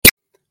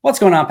What's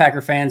going on,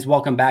 Packer fans?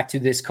 Welcome back to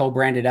this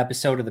co-branded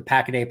episode of the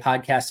Pack-A-Day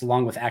Podcast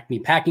along with Acme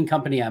Packing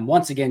Company. I'm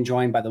once again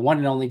joined by the one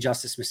and only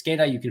Justice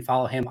Mosqueda. You can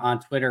follow him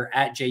on Twitter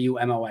at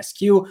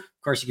JUMOSQ.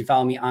 Of course, you can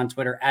follow me on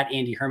Twitter at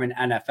Andy Herman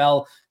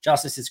NFL.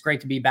 Justice, it's great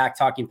to be back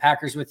talking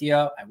Packers with you.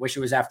 I wish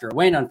it was after a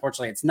win.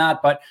 Unfortunately, it's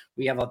not, but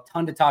we have a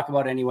ton to talk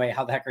about anyway.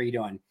 How the heck are you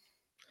doing?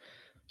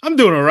 I'm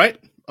doing all right.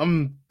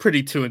 I'm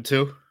pretty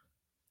 2-2.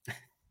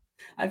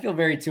 I feel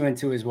very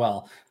 2-2 as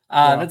well.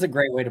 Wow. That's a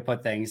great way to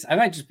put things. I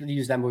might just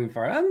use that moving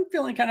forward. I'm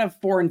feeling kind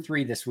of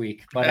 4-3 this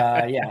week,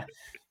 but yeah,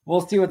 we'll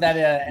see what that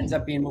ends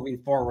up being moving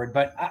forward.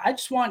 But I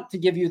just want to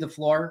give you the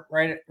floor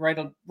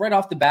right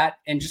off the bat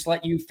and just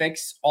let you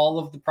fix all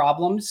of the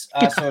problems.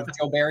 So if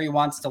Joe Barry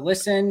wants to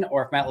listen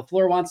or if Matt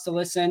LaFleur wants to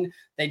listen,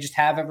 they just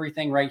have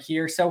everything right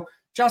here. So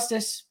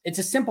Justice, it's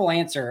a simple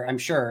answer, I'm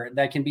sure,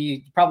 that can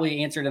be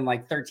probably answered in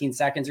like 13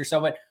 seconds or so.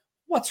 But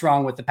what's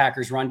wrong with the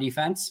Packers' run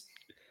defense?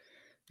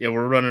 Yeah,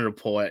 we're running a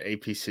poll at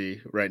APC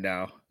right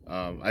now.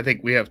 I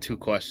think we have two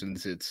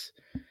questions. It's,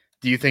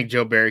 do you think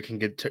Joe Barry can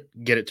get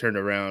it turned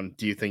around?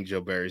 Do you think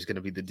Joe Barry is going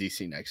to be the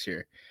DC next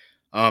year?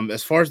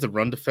 As far as the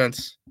run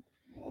defense,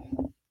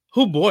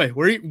 oh boy,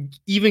 we're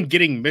even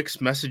getting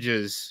mixed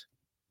messages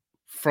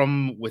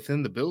from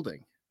within the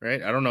building,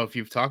 right? I don't know if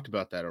you've talked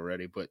about that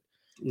already, but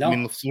no. I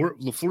mean,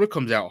 LaFleur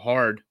comes out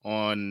hard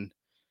on,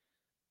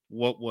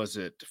 what was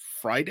it,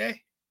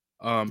 Friday?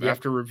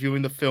 After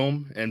reviewing the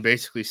film and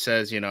basically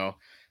says,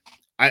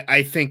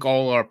 I think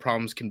all our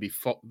problems can be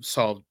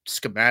solved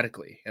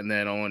schematically. And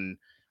then on,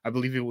 I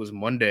believe it was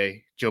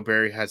Monday, Joe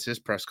Barry has his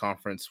press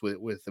conference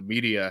with the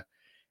media,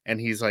 and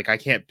he's like, I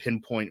can't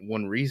pinpoint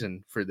one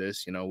reason for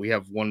this. We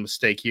have one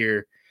mistake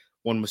here,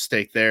 one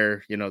mistake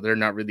there. They're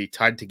not really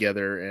tied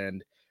together,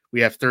 and we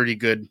have 30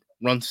 good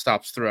run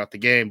stops throughout the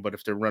game. But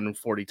if they're running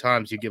 40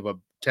 times, you give up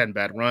 10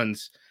 bad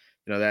runs,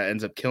 that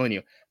ends up killing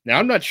you. Now,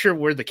 I'm not sure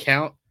where the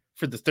count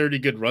for the 30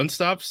 good run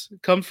stops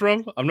comes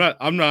from. I'm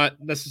not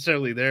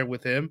necessarily there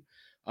with him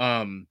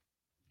on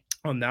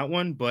that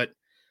one, but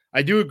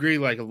I do agree,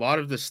 like, a lot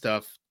of this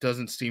stuff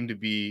doesn't seem to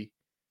be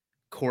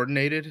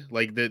coordinated.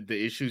 Like the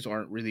issues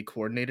aren't really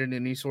coordinated in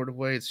any sort of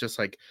way. It's just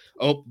like,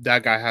 oh,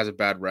 that guy has a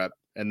bad rep,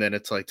 and then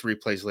it's like 3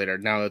 plays later,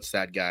 now it's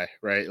that guy,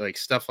 right? Like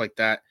stuff like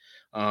that.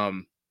 I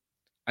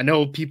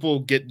know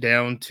people get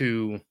down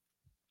to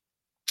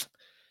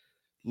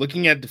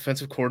looking at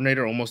defensive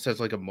coordinator almost as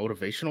like a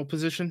motivational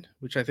position,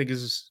 which I think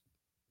is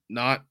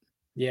not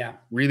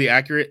really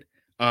accurate.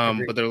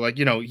 But they're like,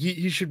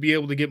 he should be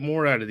able to get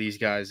more out of these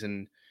guys.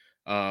 And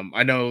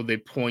I know they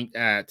point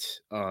at,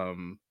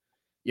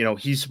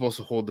 he's supposed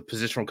to hold the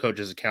positional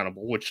coaches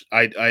accountable, which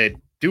I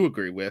do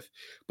agree with.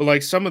 But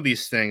like some of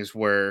these things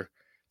where,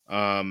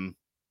 so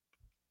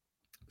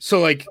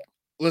like,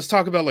 let's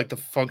talk about like the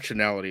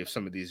functionality of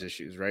some of these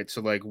issues, right?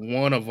 So like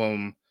one of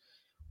them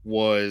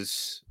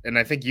was, and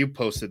I think you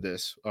posted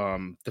this,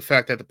 the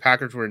fact that the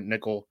Packers were in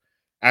nickel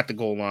at the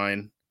goal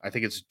line. I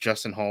think it's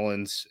Justin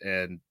Hollins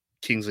and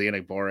Kingsley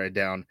Enagbare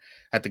down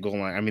at the goal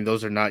line. I mean,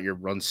 those are not your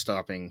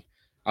run-stopping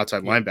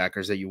outside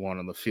linebackers that you want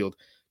on the field.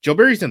 Joe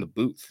Barry's in the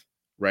booth,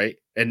 right?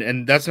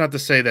 And that's not to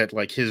say that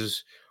like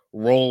his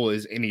role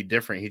is any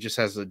different. He just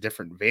has a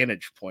different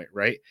vantage point,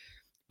 right?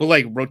 But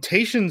like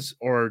rotations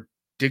are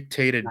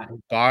dictated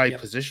by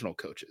positional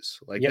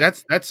coaches. Like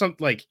that's something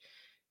like,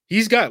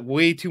 he's got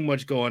way too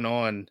much going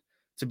on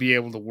to be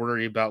able to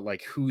worry about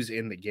like who's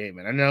in the game.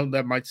 And I know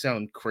that might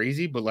sound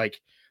crazy, but like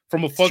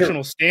from a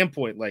functional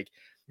standpoint, like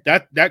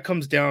that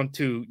comes down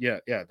to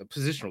the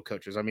positional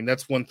coaches. I mean,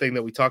 that's one thing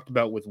that we talked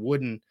about with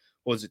Wooden,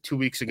 was it 2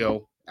 weeks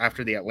ago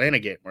after the Atlanta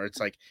game, where it's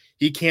like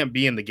he can't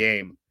be in the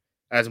game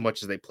as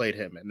much as they played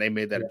him, and they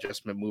made that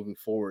adjustment moving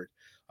forward.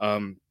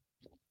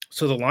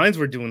 So the Lions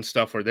were doing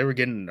stuff where they were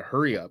getting in a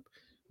hurry up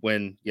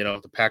when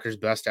the Packers'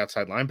 best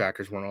outside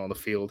linebackers weren't on the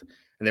field.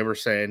 And they were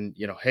saying,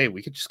 hey,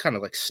 we could just kind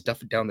of like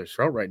stuff it down their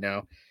throat right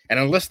now. And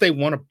unless they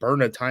want to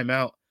burn a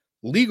timeout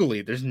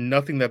legally, there's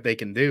nothing that they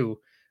can do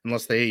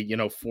unless they,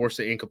 force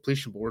an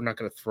incompletion. But we're not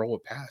going to throw a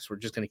pass. We're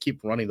just going to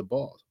keep running the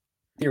ball.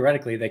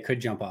 Theoretically, they could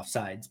jump off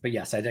sides. But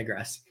yes, I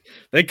digress.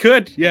 They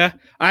could. Yeah.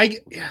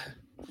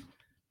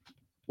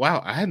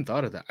 Wow. I hadn't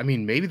thought of that. I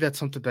mean, maybe that's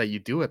something that you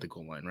do at the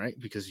goal line, right?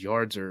 Because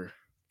yards are.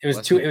 It was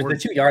the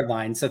 2-yard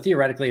line. So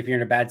theoretically, if you're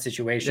in a bad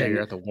situation,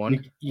 you're at the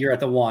 1. You're at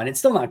the 1. It's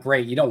still not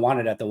great. You don't want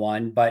it at the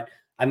 1, but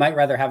I might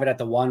rather have it at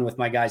the 1 with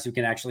my guys who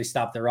can actually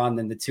stop the run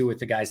than the 2 with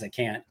the guys that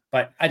can't.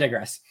 But I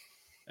digress.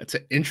 That's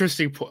an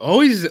interesting point.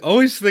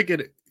 Always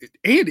thinking,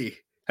 Andy,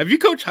 have you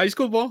coached high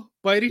school ball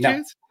by any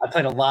chance? I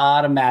played a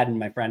lot of Madden,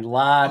 my friend.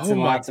 Lots of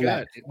Madden.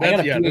 I got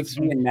a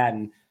PhD in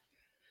Madden.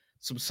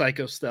 Some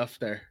psycho stuff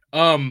there.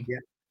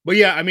 But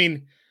yeah, I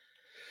mean,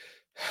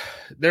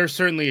 there are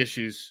certainly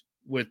issues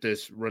with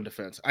this run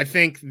defense. I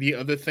think the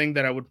other thing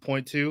that I would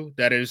point to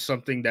that is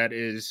something that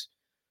is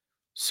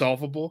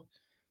solvable,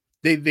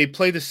 they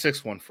play the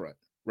 6-1 front,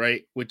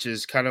 right? Which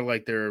is kind of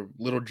like their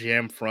little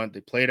jam front.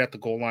 They play it at the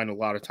goal line a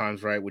lot of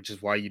times, right? Which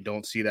is why you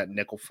don't see that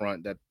nickel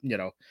front that,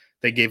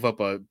 they gave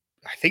up I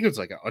think it was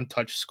like an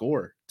untouched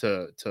score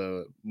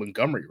to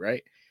Montgomery,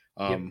 right?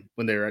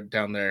 When they were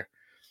down there.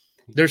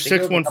 Their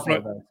 6-1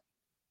 front.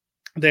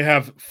 They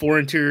have 4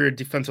 interior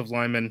defensive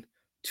linemen,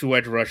 2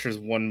 edge rushers,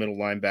 1 middle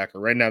linebacker.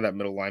 Right now, that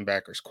middle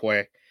linebacker is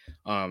Quay,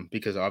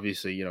 because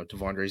obviously,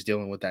 Devondre is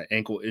dealing with that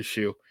ankle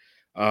issue.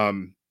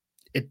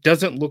 It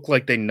doesn't look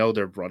like they know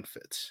their run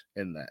fits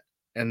in that,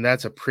 and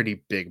that's a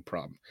pretty big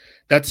problem.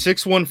 That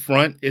 6-1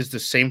 front is the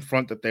same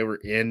front that they were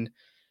in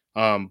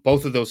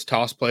both of those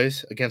toss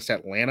plays against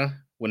Atlanta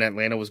when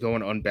Atlanta was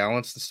going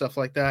unbalanced and stuff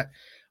like that.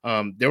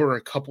 There were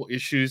a couple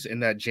issues in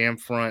that jam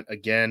front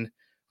again.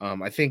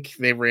 I think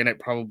they ran it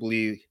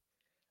probably,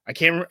 I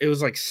can't remember, it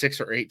was like 6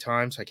 or 8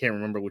 times. I can't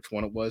remember which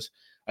one it was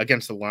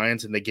against the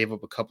Lions, and they gave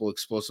up a couple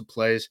explosive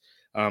plays.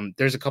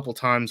 There's a couple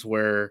times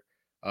where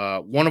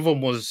one of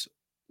them was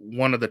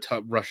one of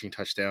the rushing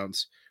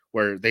touchdowns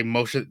where they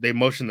motion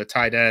the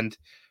tight end.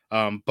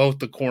 Both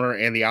the corner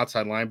and the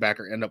outside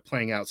linebacker end up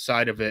playing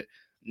outside of it.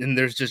 And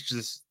there's just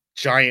this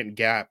giant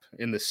gap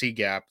in the C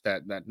gap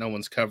that no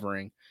one's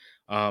covering.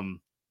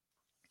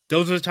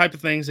 Those are the type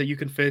of things that you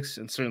can fix.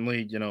 And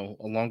certainly,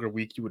 a longer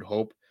week, you would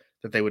hope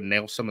that they would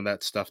nail some of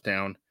that stuff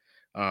down.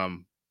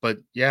 But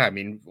yeah, I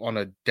mean, on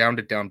a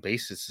down-to-down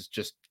basis, it's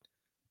just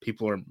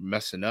people are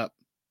messing up.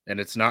 And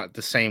it's not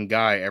the same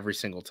guy every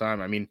single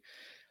time. I mean,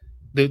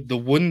 the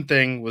Wooden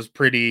thing was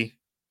pretty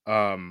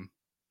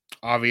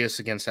obvious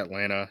against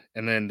Atlanta.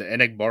 And then the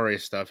Enagbare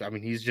stuff, I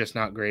mean, he's just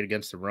not great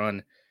against the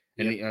run.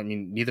 And Yep.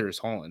 neither is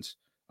Hollins.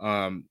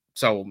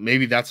 So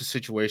maybe that's a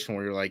situation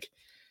where you're like,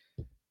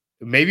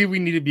 maybe we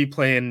need to be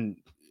playing.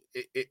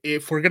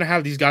 If we're gonna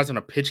have these guys on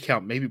a pitch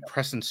count, maybe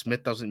Preston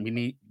Smith doesn't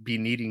be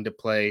needing to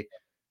play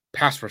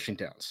pass rushing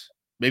downs.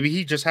 Maybe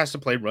he just has to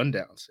play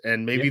rundowns,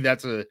 and maybe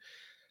that's a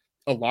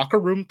locker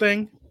room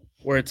thing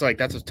where it's like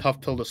that's a tough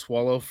pill to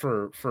swallow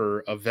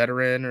for a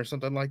veteran or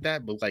something like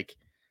that. But like,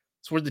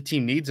 it's where the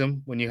team needs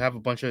them when you have a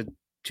bunch of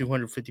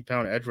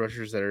 250-pound edge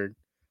rushers that are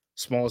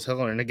small as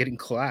hell and they're getting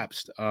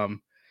collapsed.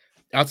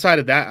 Outside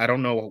of that, I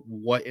don't know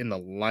what in the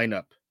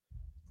lineup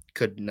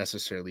could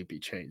necessarily be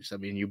changed. I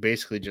mean, you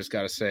basically just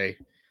got to say,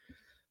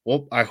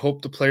 well, I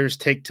hope the players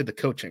take to the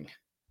coaching.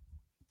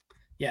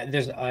 Yeah,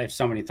 I have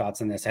so many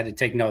thoughts on this. I had to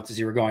take notes as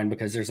you were going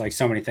because there's like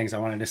so many things I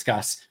want to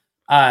discuss.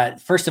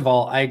 First of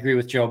all, I agree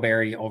with Joe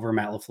Barry over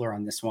Matt LaFleur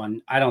on this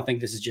one. I don't think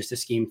this is just a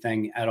scheme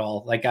thing at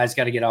all. Like, guys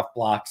got to get off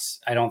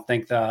blocks. I don't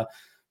think the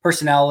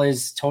personnel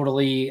is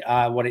totally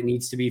what it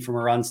needs to be from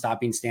a run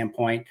stopping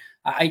standpoint.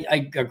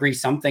 I agree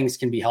some things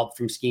can be helped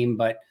from scheme,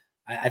 but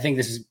I think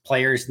this is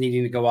players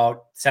needing to go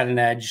out, set an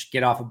edge,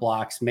 get off of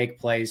blocks, make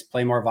plays,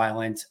 play more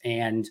violent.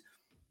 And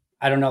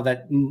I don't know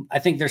that I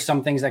think there's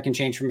some things that can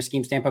change from a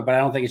scheme standpoint, but I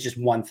don't think it's just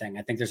one thing.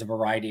 I think there's a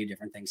variety of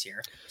different things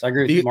here. So I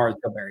agree with more with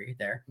Joe Barry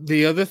there.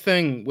 The other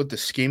thing with the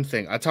scheme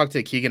thing, I talked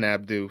to Keegan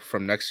Abdu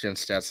from Next Gen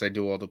Stats. They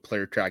do all the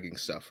player tracking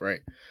stuff,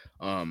 right?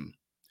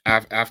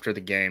 After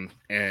the game,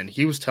 and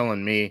he was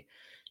telling me,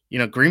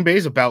 Green Bay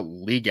is about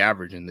league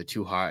average in the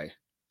too high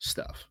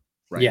stuff.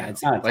 Right now.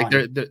 It's not like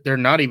they're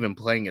not even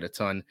playing it a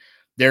ton.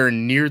 They're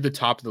near the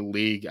top of the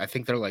league. I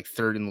think they're like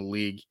third in the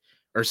league,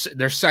 or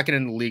they're second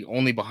in the league,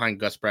 only behind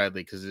Gus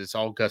Bradley, because it's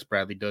all Gus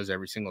Bradley does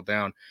every single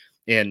down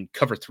and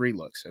cover 3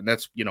 looks, and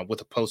that's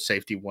with a post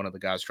safety, one of the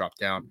guys dropped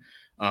down.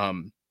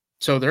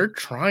 So they're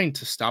trying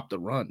to stop the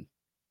run,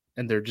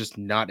 and they're just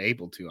not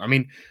able to. I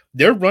mean,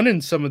 they're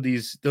running some of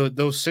those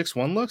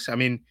 6-1 looks. I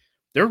mean,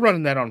 they're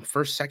running that on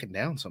first, second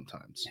down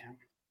sometimes,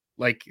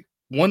 like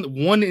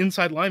one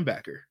inside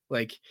linebacker,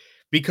 like.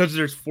 Because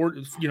there's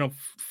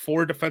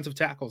 4 defensive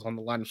tackles on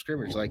the line of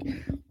scrimmage. Like,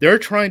 they're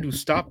trying to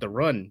stop the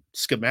run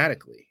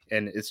schematically,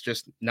 and it's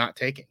just not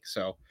taking.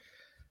 So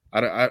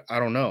I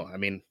don't know. I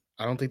mean,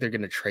 I don't think they're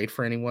going to trade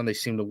for anyone. They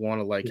seem to want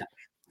to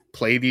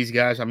play these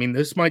guys. I mean,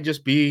 this might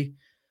just be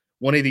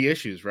one of the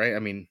issues, right? I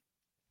mean,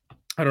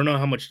 I don't know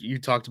how much you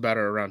talked about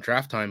it around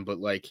draft time, but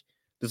like,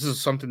 this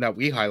is something that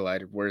we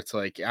highlighted where it's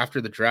like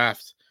after the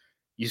draft,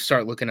 you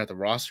start looking at the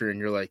roster and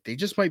you're like, they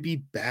just might be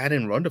bad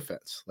in run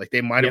defense. Like, they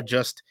might have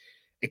just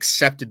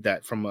accepted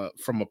that from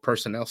a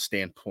personnel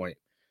standpoint,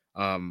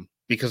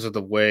 because of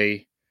the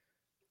way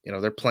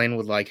they're playing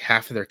with like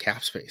half of their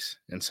cap space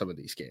in some of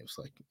these games.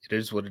 Like, it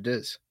is what it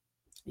is.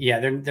 Yeah,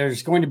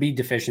 there's going to be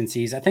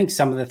deficiencies. I think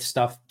some of the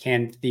stuff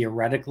can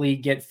theoretically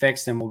get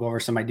fixed, and we'll go over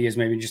some ideas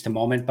maybe in just a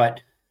moment. But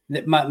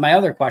my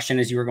other question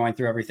as you were going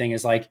through everything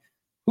is like,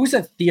 who's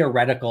a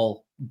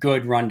theoretical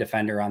good run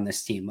defender on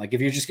this team? Like,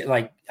 if you're just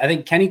like, I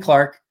think Kenny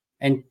Clark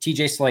and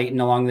TJ Slayton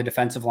along the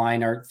defensive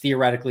line are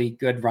theoretically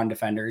good run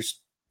defenders.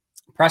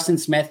 Preston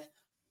Smith,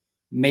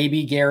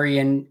 maybe Gary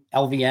and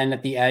LVN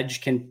at the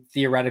edge can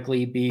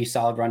theoretically be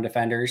solid run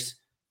defenders.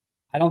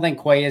 I don't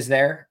think Quay is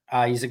there.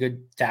 He's a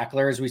good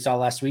tackler, as we saw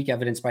last week,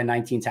 evidenced by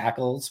 19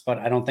 tackles, but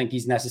I don't think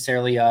he's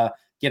necessarily a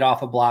get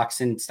off of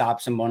blocks and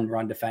stop someone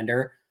run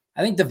defender.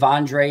 I think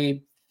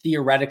Devondre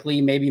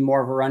theoretically maybe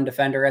more of a run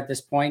defender at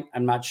this point.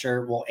 I'm not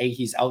sure. Well,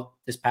 he's out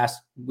this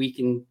past week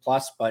and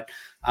plus, but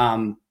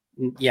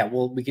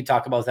we could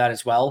talk about that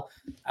as well.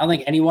 I don't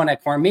think anyone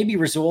at corner, maybe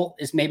Rasul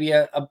is maybe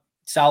a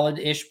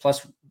solid-ish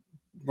plus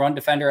run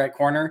defender at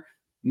corner.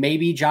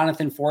 Maybe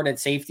Jonathan Ford at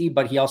safety,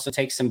 but he also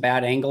takes some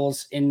bad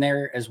angles in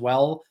there as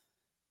well.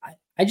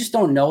 I just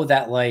don't know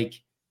that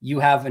like you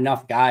have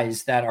enough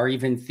guys that are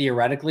even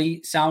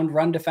theoretically sound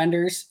run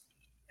defenders.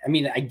 I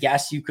mean, I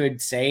guess you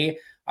could say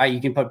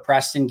you can put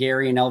Preston,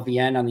 Gary, and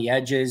LVN on the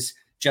edges,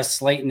 just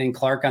Slayton and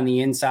Clark on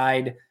the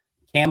inside,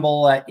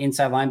 Campbell at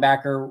inside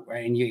linebacker,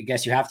 and I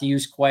guess you have to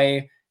use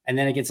Quay, and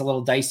then it gets a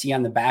little dicey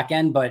on the back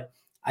end. But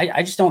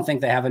I just don't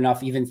think they have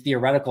enough even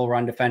theoretical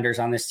run defenders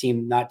on this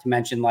team, not to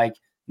mention like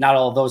not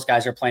all of those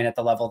guys are playing at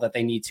the level that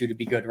they need to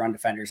be good run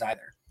defenders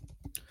either.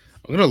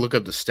 I'm gonna look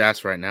up the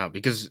stats right now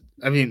because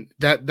I mean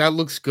that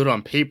looks good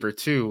on paper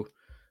too,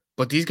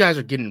 but these guys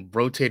are getting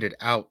rotated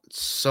out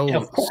so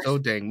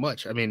dang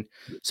much. I mean,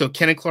 so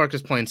Kenny Clark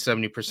is playing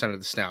 70% of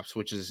the snaps,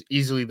 which is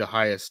easily the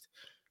highest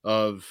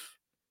of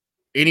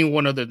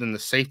anyone other than the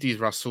safeties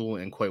Rasul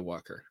and Quay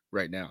Walker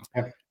right now.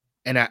 Okay.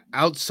 And at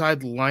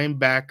outside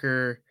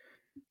linebacker,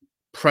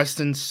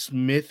 Preston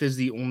Smith is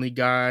the only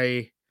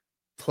guy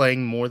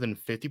playing more than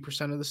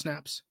 50% of the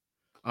snaps.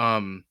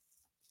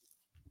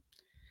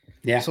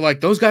 Yeah. So like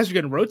those guys are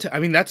getting rotated.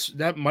 I mean,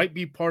 that might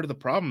be part of the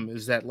problem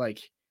is that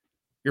like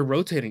you're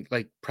rotating.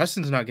 Like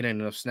Preston's not getting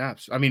enough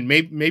snaps. I mean,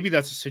 maybe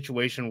that's a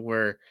situation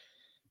where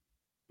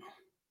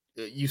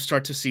you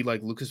start to see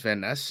like Lucas Van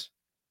Ness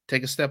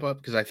take a step up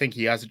because I think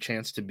he has a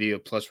chance to be a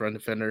plus run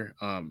defender.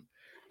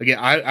 Again,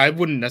 I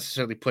wouldn't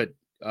necessarily put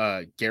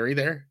Gary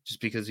there just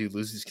because he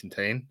loses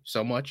contain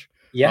so much.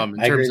 Yeah,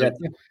 I agree with that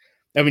too.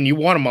 I mean, you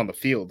want him on the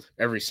field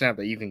every snap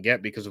that you can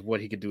get because of what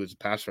he could do as a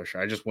pass rusher.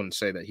 I just wouldn't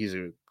say that he's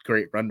a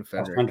great run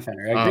defender.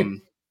 I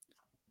agree.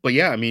 But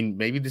yeah, I mean,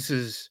 maybe this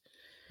is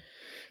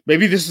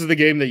the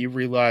game that you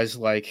realize,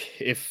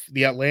 like, if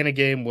the Atlanta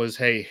game was,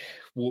 hey,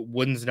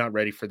 Wooden's not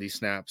ready for these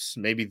snaps.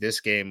 Maybe this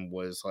game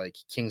was like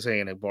Kingsley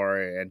and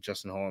Ibarra and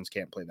Justin Hollins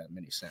can't play that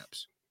many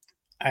snaps.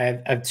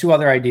 I have two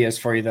other ideas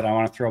for you that I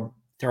want to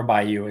throw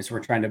by you as we're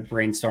trying to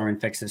brainstorm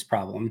and fix this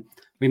problem.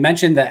 We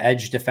mentioned the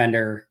edge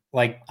defender,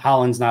 like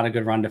Holland's not a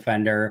good run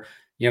defender.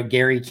 You know,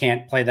 Gary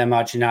can't play that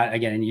much.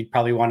 And you'd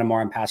probably want him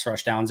more on pass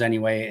rush downs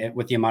anyway,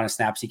 with the amount of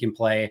snaps he can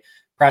play.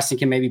 Preston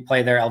can maybe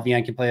play there.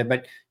 LVN can play there,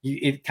 but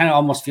it kind of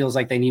almost feels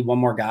like they need one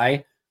more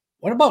guy.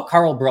 What about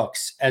Carl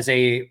Brooks as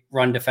a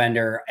run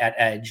defender at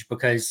edge?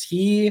 Because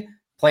he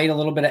played a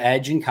little bit of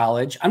edge in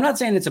college. I'm not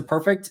saying it's a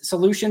perfect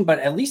solution, but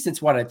at least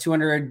it's a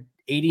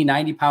 280,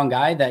 90 pound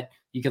guy that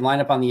you can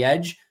line up on the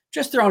edge.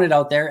 Just throwing it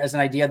out there as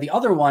an idea. The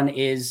other one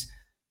is,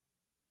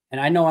 and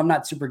I know I'm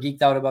not super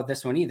geeked out about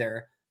this one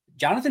either,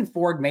 Jonathan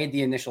Ford made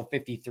the initial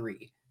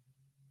 53.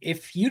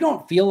 If you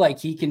don't feel like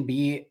he can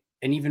be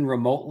an even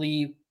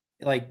remotely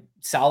like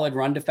solid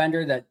run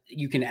defender that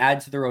you can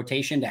add to the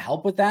rotation to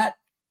help with that,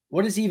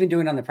 what is he even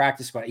doing on the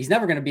practice squad? He's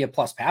never going to be a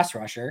plus pass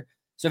rusher.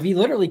 So if he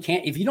literally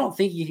can't, if you don't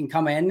think he can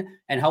come in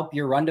and help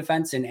your run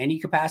defense in any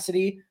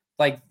capacity,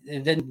 like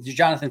then the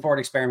Jonathan Ford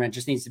experiment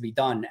just needs to be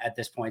done at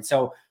this point.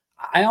 So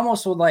I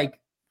almost would like,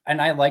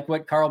 and I like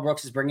what Carl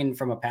Brooks is bringing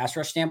from a pass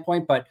rush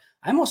standpoint, but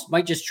I almost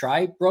might just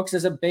try Brooks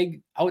as a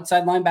big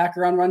outside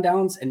linebacker on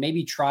rundowns and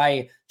maybe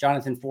try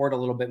Jonathan Ford a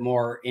little bit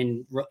more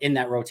in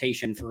that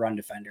rotation for run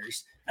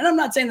defenders. And I'm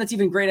not saying that's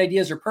even great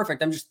ideas or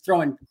perfect. I'm just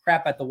throwing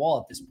crap at the wall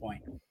at this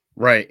point.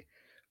 Right.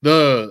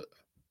 Yeah,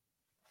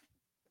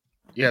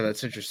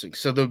 that's interesting.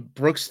 So the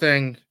Brooks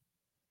thing,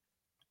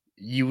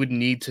 you would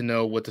need to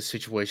know what the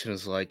situation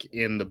is like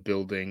in the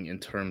building in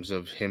terms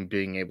of him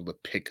being able to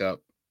pick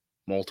up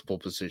multiple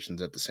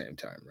positions at the same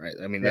time, right?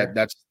 I mean,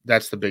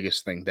 that's the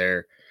biggest thing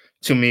there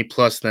to me.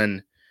 Plus,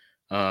 then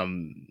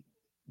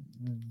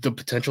the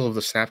potential of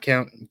the snap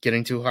count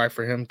getting too high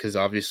for him because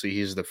obviously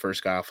he's the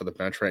first guy off of the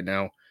bench right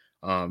now.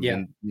 And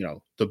you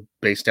know the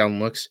base down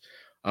looks.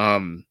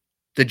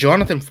 The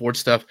Jonathan Ford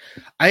stuff,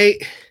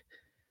 they've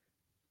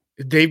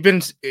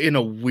been in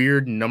a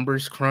weird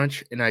numbers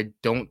crunch, and I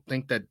don't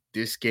think that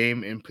this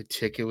game in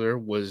particular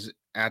was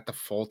at the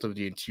fault of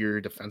the interior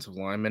defensive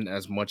lineman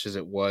as much as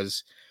it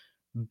was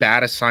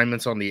bad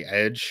assignments on the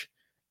edge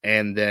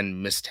and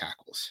then missed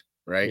tackles,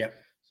 right? Yeah,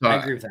 so I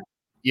agree with that.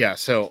 Yeah,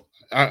 so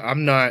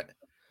I'm not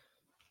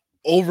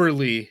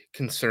overly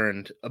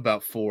concerned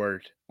about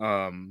Ford.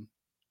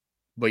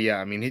 But yeah,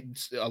 I mean,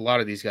 a lot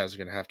of these guys are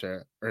going to have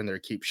to earn their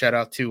keep. Shout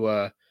out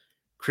to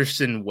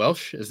Christian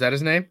Welsh. Is that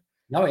his name?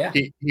 Oh, yeah.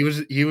 He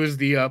was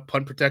the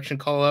punt protection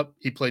call up.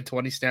 He played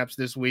 20 snaps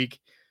this week.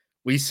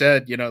 We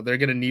said, you know, they're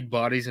going to need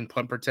bodies in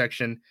punt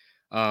protection.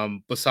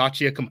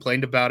 Bisaccia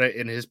complained about it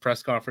in his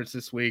press conference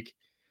this week.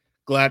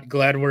 Glad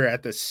we're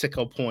at the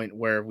sicko point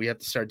where we have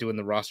to start doing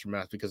the roster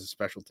math because of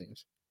special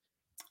teams.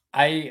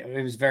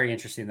 It was very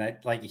interesting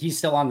that like he's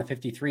still on the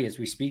 53 as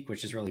we speak,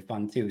 which is really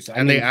fun too. So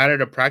they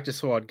added a practice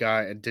squad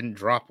guy and didn't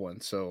drop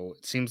one. So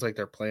it seems like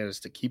their plan is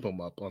to keep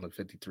him up on the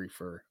 53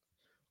 for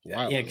a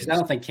while. Yeah, because I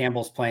don't think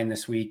Campbell's playing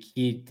this week.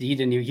 He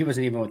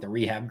wasn't even with the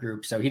rehab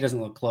group, so he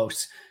doesn't look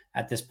close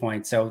at this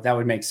point. So that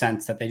would make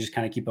sense that they just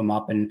kind of keep him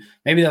up. And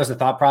maybe that was the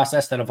thought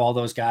process that of all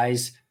those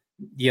guys,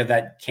 you know,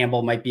 that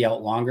Campbell might be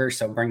out longer.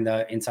 So bring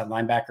the inside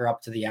linebacker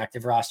up to the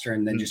active roster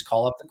and then just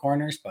call up the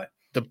corners. But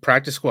the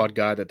practice squad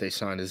guy that they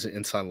signed is an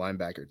inside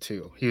linebacker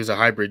too. He was a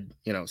hybrid,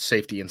 you know,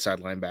 safety inside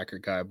linebacker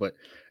guy, but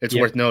it's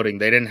worth noting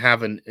they didn't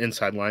have an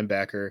inside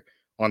linebacker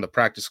on the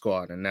practice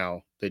squad, and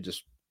now they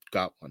just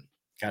got one.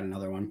 Got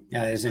another one.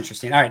 Yeah, that is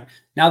interesting. All right.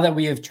 Now that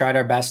we have tried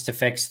our best to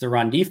fix the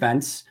run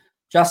defense,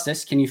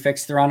 Justice, can you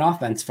fix the run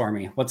offense for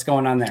me? What's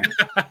going on there?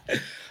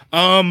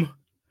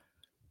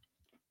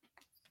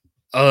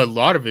 A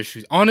lot of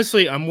issues.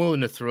 Honestly, I'm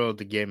willing to throw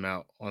the game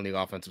out on the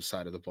offensive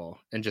side of the ball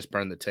and just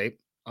burn the tape.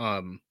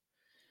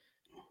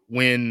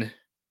 When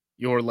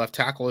your left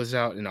tackle is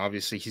out, and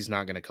obviously he's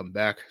not going to come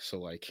back, so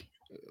like,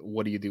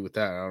 what do you do with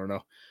that? I don't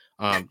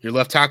know. Your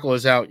left tackle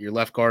is out, your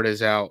left guard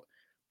is out,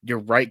 your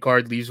right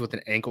guard leaves with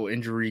an ankle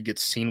injury,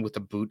 gets seen with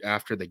a boot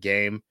after the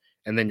game,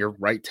 and then your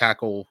right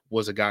tackle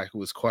was a guy who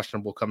was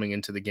questionable coming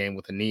into the game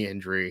with a knee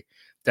injury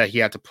that he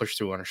had to push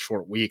through on a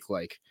short week.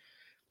 Like,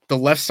 the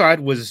left side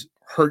was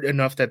hurt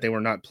enough that they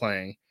were not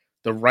playing.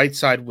 The right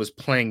side was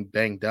playing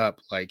banged up.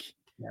 Like,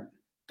 Yeah.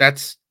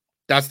 that's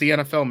the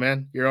NFL,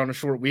 man. You're on a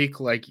short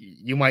week. Like,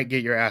 you might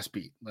get your ass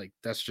beat. Like,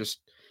 that's just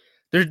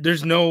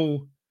there's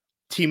no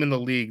team in the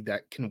league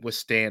that can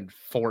withstand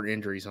 4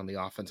 injuries on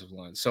the offensive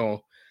line.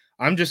 So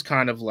I'm just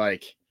kind of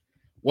like,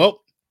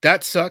 well,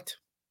 that sucked.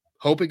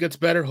 Hope it gets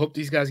better. Hope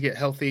these guys get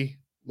healthy.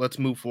 Let's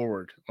move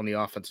forward on the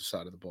offensive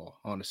side of the ball,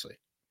 honestly.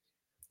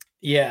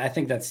 Yeah, I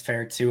think that's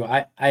fair too.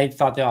 I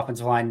thought the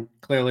offensive line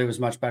clearly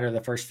was much better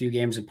the first few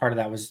games, and part of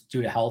that was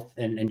due to health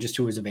and just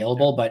who was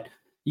available. But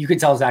you could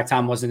tell Zach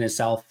Tom wasn't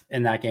himself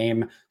in that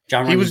game.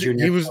 John He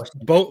Runyan was Jr.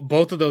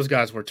 both of those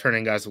guys were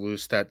turning guys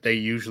loose that they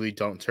usually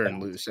don't turn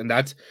loose. And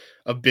that's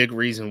a big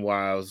reason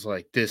why I was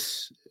like,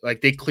 this, like,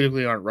 they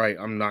clearly aren't right.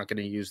 I'm not going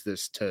to use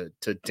this to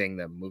ding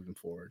them moving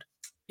forward.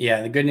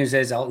 Yeah, the good news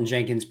is Elton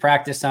Jenkins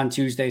practiced on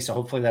Tuesday, so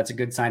hopefully that's a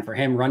good sign for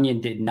him. Runyon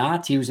did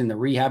not. He was in the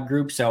rehab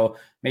group, so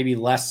maybe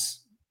less,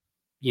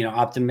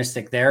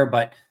 optimistic there,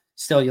 but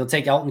still, you'll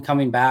take Elton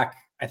coming back.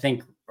 I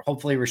think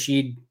hopefully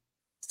Rashid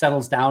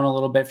settles down a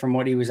little bit from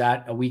what he was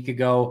at a week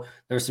ago.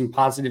 There were some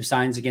positive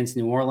signs against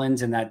New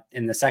Orleans in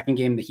the second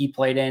game that he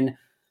played in.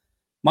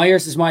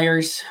 Myers is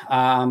Myers.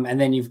 And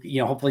then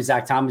hopefully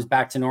Zach Tom is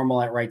back to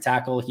normal at right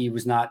tackle. He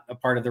was not a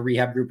part of the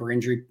rehab group or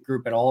injury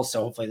group at all.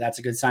 So hopefully that's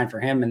a good sign for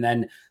him. And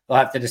then they'll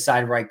have to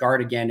decide right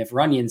guard again. If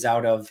Runyon's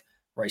out of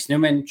Royce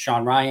Newman,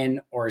 Sean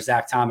Ryan, or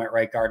Zach Tom at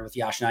right guard with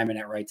Yosh Nijman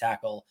at right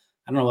tackle.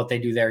 I don't know what they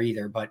do there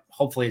either, but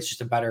hopefully it's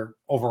just a better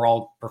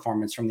overall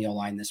performance from the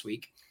O-line this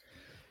week.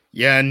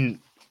 Yeah. And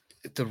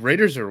the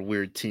Raiders are a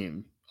weird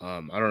team. I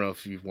don't know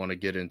if you want to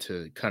get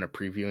into kind of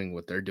previewing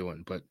what they're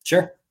doing, but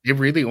sure. They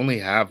really only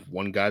have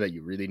one guy that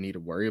you really need to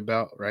worry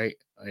about, right?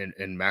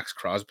 And Max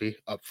Crosby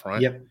up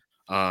front. Yep.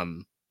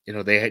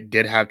 They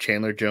did have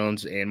Chandler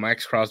Jones and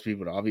Max Crosby,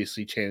 but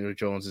obviously Chandler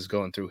Jones is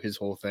going through his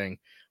whole thing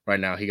right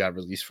now. He got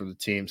released from the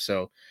team.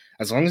 So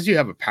as long as you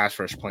have a pass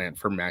rush plan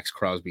for Max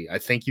Crosby, I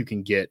think you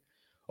can get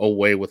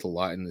away with a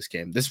lot in this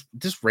game.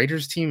 This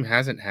Raiders team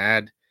hasn't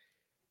had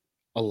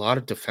a lot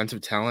of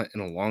defensive talent in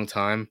a long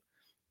time.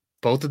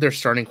 Both of their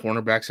starting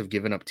cornerbacks have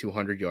given up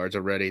 200 yards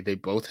already. They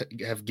both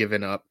have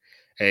given up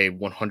a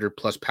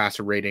 100-plus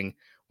passer rating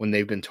when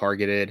they've been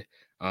targeted.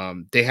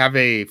 They have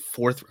a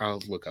I'll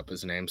look up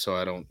his name so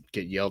I don't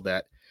get yelled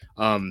at.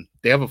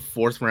 They have a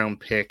 4th-round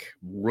pick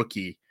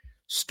rookie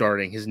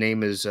starting. His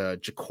name is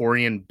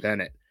Jacorian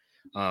Bennett.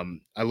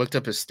 I looked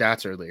up his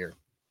stats earlier.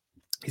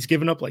 He's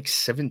given up like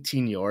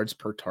 17 yards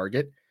per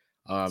target,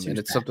 and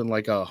it's something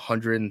like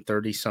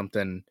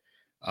 130-something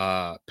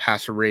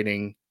passer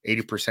rating,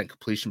 80%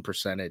 completion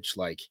percentage.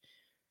 Like,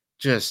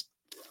 just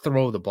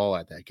throw the ball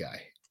at that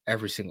guy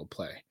every single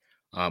play.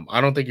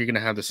 I don't think you're going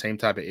to have the same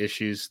type of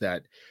issues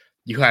that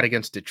you had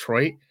against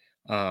Detroit.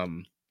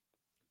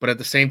 But at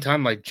the same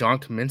time, like, John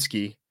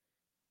Kaminsky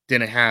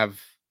didn't have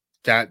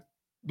that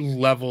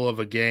level of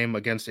a game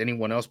against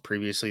anyone else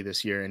previously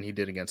this year, and he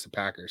did against the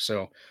Packers.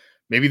 So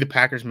maybe the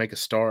Packers make a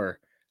star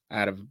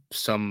out of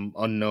some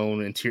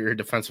unknown interior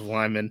defensive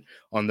lineman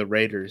on the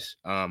Raiders.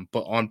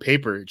 But on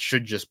paper, it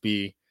should just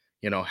be,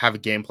 have a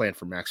game plan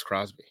for Max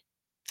Crosby.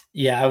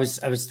 Yeah, I was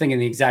thinking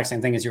the exact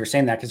same thing as you were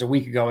saying that, because a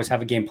week ago I was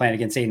have a game plan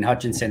against Aiden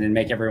Hutchinson and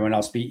make everyone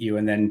else beat you,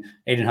 and then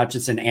Aiden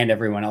Hutchinson and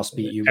everyone else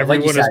beat you. But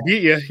everyone else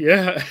beat you,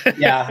 yeah.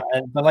 Yeah,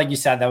 but like you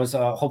said, that was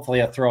hopefully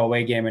a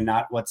throwaway game and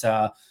not what's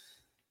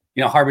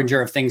harbinger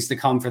of things to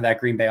come for that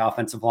Green Bay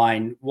offensive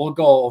line. We'll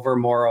go over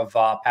more of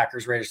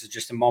Packers Raiders in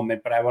just a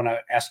moment, but I want to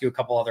ask you a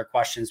couple other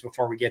questions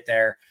before we get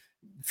there.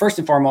 First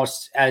and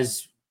foremost,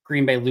 as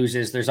Green Bay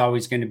loses, there's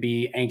always going to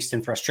be angst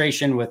and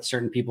frustration with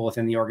certain people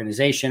within the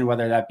organization,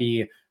 whether that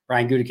be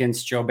Brian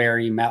Gutekunst, Joe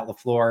Barry, Matt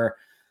LaFleur,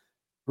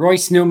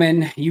 Royce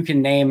Newman. You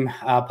can name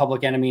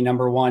public enemy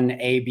number 1,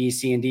 A, B,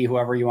 C, and D,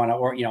 whoever you want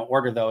to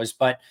order those.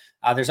 But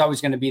there's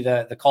always going to be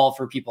the call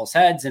for people's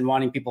heads and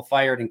wanting people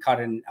fired and cut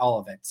and all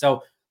of it.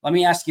 So let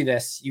me ask you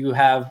this. You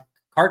have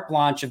carte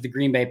blanche of the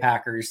Green Bay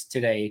Packers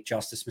today,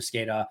 Justice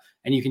Mosqueda,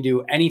 and you can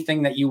do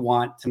anything that you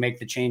want to make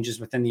the changes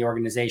within the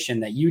organization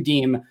that you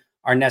deem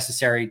are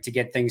necessary to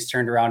get things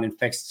turned around and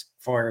fixed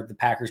for the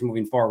Packers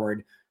moving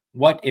forward.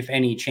 What, if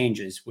any,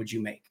 changes would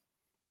you make?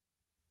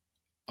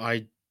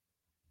 I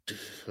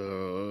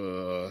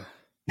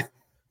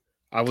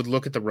would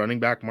look at the running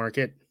back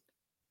market.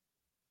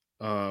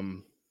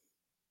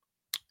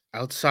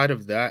 outside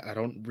of that, I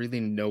don't really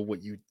know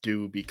what you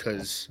do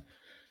because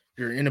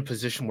you're in a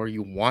position where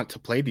you want to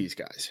play these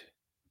guys.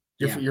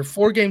 Yeah. You're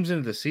 4 games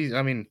into the season.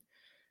 I mean,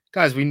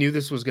 guys, we knew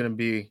this was going to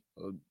be,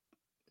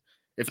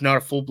 if not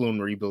a full blown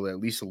rebuild, at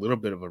least a little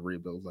bit of a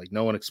rebuild. Like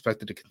no one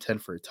expected to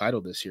contend for a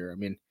title this year. I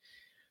mean,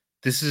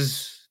 this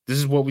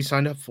is what we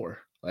signed up for.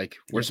 Like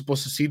we're Yeah.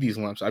 supposed to see these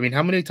lumps. I mean,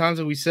 how many times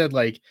have we said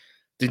like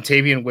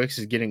Dontavian Wicks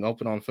is getting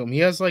open on film? He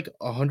has like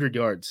 100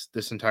 yards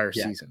this entire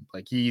Yeah. season.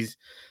 Like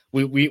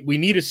we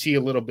need to see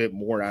a little bit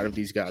more out of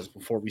these guys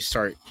before we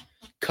start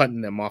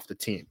cutting them off the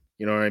team.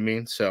 You know what I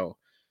mean? So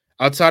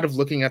outside of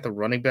looking at the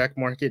running back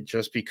market,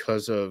 just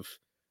because of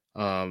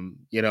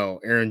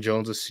Aaron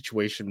Jones'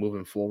 situation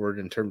moving forward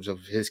in terms of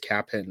his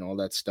cap hit and all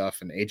that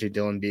stuff, and AJ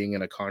Dillon being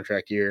in a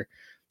contract year,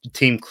 the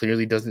team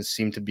clearly doesn't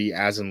seem to be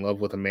as in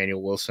love with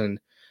Emmanuel Wilson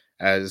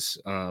as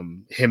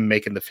him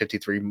making the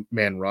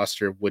 53-man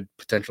roster would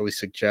potentially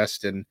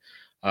suggest. And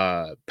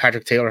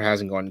Patrick Taylor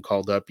hasn't gotten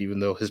called up, even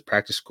though his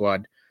practice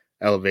squad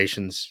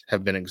elevations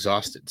have been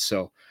exhausted.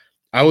 So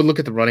I would look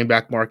at the running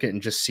back market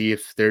and just see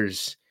if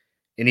there's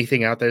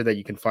anything out there that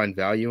you can find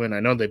value in. I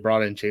know they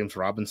brought in James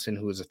Robinson,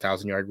 who was a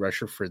 1,000-yard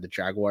rusher for the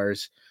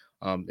Jaguars,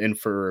 in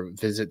for a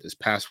visit this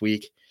past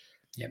week.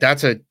 Yep.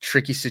 That's a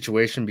tricky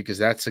situation because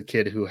that's a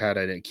kid who had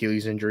an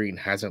Achilles injury and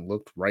hasn't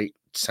looked right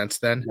since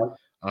then.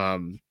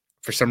 Yep.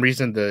 For some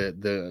reason,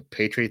 the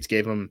Patriots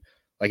gave him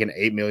like an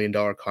 $8 million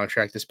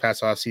contract this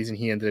past offseason.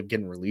 He ended up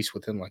getting released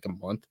within like a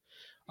month.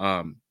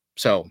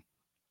 So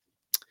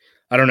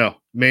I don't know.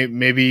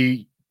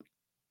 Maybe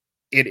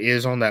it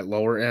is on that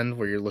lower end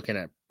where you're looking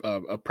at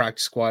a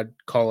practice squad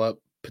call-up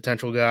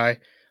potential guy.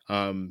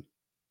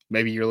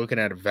 Maybe you're looking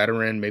at a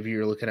veteran. Maybe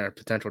you're looking at a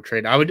potential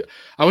trade. I would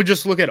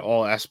just look at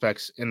all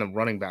aspects in the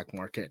running back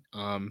market.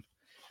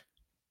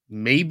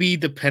 Maybe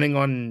depending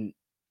on,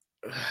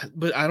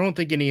 but I don't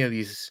think any of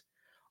these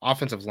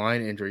offensive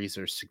line injuries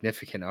are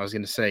significant. I was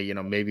going to say,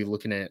 maybe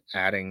looking at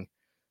adding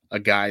a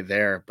guy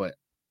there, but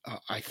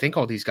I think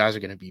all these guys are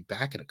going to be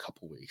back in a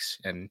couple weeks,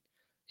 and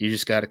you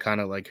just got to kind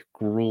of like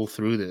gruel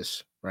through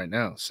this right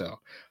now. So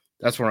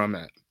that's where I'm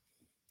at.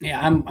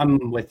 Yeah,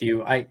 I'm with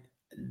you.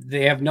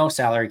 They have no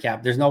salary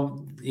cap. There's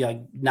no,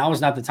 now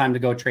is not the time to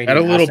go trade At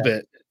a little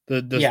assets.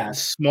 bit. The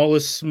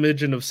smallest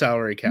smidgen of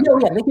salary cap. No,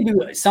 yeah, they can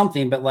do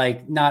something, but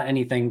like not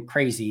anything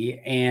crazy.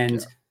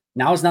 And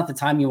now is not the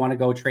time you want to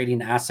go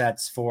trading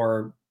assets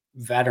for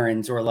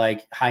veterans or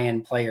like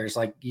high-end players.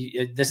 Like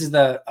this is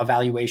the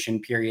evaluation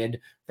period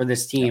for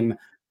this team.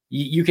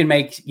 You can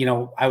make,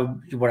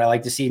 would I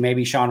like to see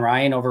maybe Sean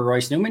Ryan over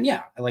Royce Newman?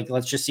 Yeah. Like,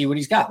 let's just see what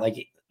he's got.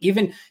 Like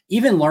even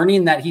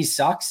learning that he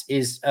sucks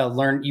is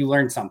you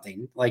learn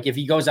something. Like if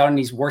he goes out and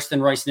he's worse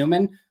than Royce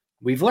Newman,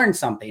 we've learned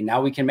something.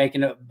 Now we can make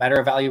a better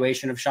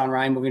evaluation of Sean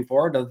Ryan moving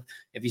forward.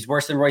 If he's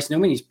worse than Royce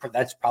Newman,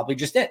 that's probably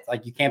just it.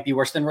 Like you can't be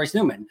worse than Royce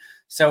Newman.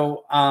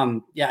 So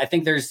I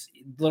think there's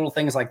little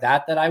things like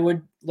that I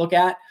would look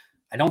at.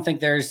 I don't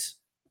think there's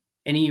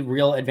any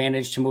real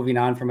advantage to moving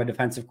on from a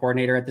defensive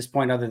coordinator at this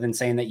point, other than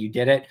saying that you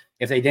did it.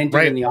 If they didn't do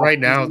it in the right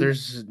now,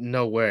 there's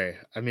no way.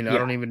 I mean, I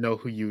don't even know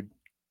who you'd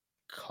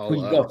call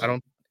you up. go to? I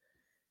don't.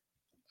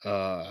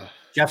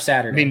 Jeff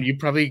Saturday. I mean, you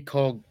probably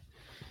call.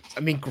 I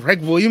mean,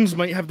 Greg Williams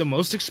might have the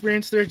most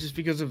experience there just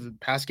because of the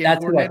pass game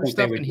coordinator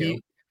stuff, and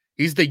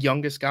he's the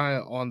youngest guy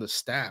on the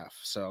staff.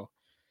 So,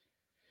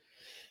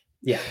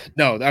 yeah,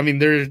 no, I mean,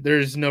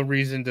 there's no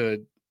reason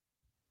to.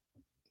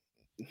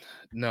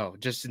 No,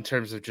 just in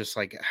terms of just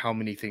like how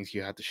many things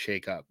you have to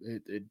shake up,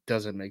 it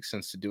doesn't make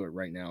sense to do it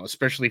right now,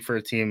 especially for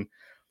a team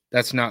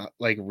that's not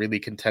like really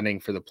contending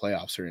for the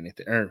playoffs or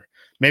anything, or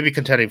maybe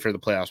contending for the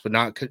playoffs, but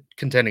not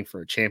contending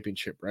for a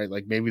championship, right?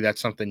 Like maybe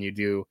that's something you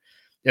do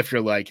if you're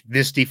like,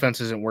 this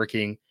defense isn't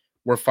working,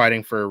 we're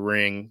fighting for a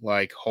ring.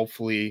 Like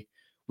hopefully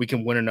we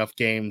can win enough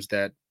games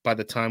that by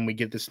the time we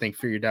get this thing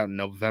figured out in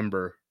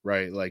November,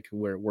 right? Like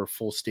we're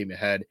full steam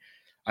ahead.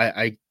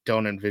 I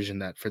don't envision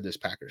that for this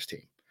Packers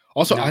team.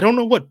 Also, I don't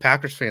know what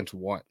Packers fans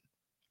want.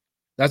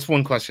 That's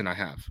one question I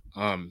have.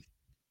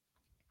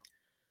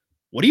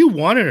 What do you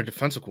want in a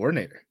defensive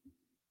coordinator?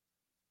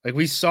 Like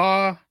we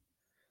saw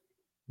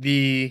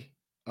the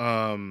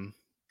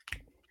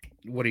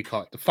what do you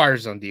call it? The fire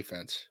zone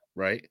defense,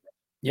 right?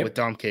 Yep. With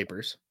Dom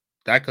Capers.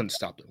 That couldn't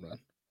stop the run.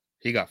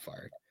 He got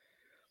fired.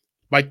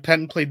 Mike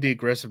Penton played the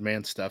aggressive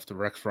man stuff, the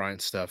Rex Ryan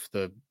stuff,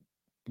 the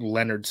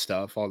Leonard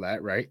stuff, all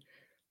that, right?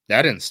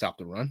 That didn't stop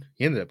the run.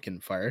 He ended up getting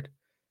fired.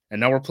 And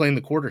now we're playing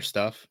the quarter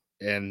stuff,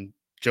 and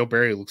Joe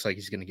Barry looks like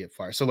he's going to get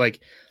fired. So, like,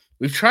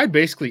 we've tried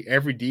basically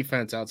every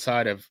defense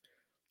outside of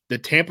the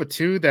Tampa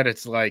 2 that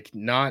it's, like,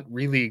 not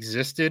really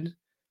existed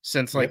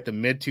since, like, the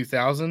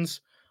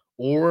mid-2000s,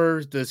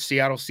 or the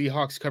Seattle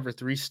Seahawks cover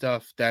 3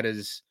 stuff that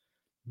has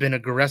been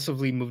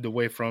aggressively moved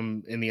away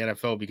from in the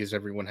NFL because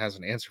everyone has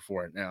an answer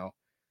for it now.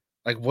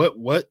 Like, what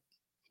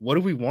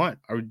do we want?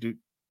 Do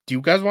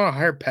you guys want to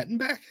hire Pettin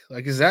back?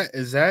 Like, is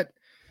that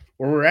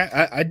where we're at?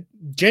 I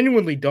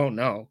genuinely don't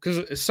know,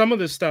 because some of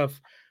this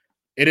stuff,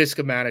 it is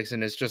schematics,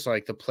 and it's just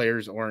like the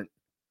players aren't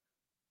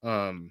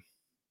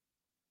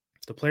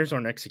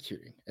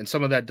executing, and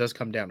some of that does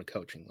come down to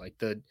coaching. Like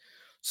the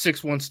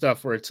 6-1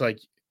 stuff where it's like,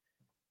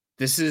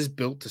 this is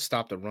built to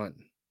stop the run.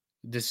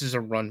 This is a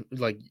run.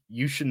 Like,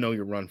 you should know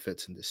your run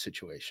fits in this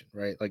situation,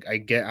 right? Like, I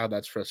get how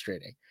that's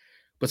frustrating.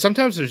 But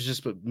sometimes there's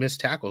just missed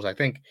tackles. I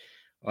think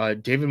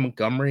David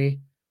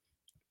Montgomery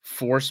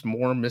forced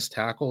more missed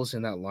tackles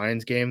in that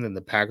Lions game than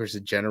the Packers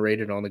had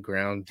generated on the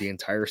ground the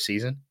entire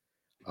season.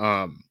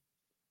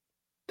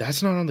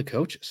 That's not on the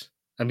coaches.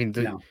 I mean,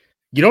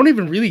 you don't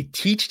even really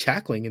teach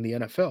tackling in the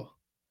NFL.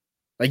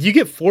 Like, you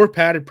get 4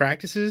 padded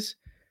practices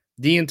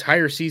the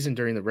entire season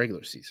during the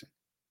regular season.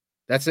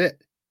 That's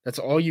it. That's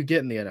all you get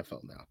in the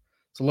NFL now.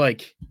 So,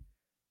 like,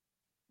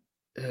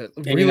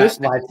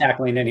 realistically, live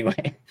tackling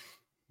anyway.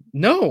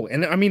 No,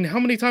 and I mean, how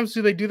many times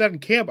do they do that in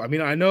camp? I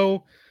mean, I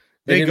know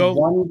they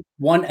go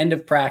one end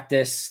of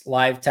practice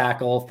live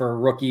tackle for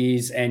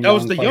rookies and that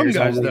was the young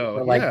guys though,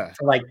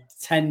 for like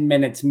 10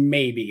 minutes,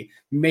 maybe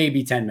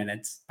 10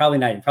 minutes, probably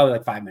not, probably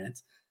like 5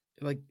 minutes.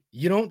 Like,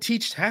 you don't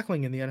teach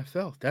tackling in the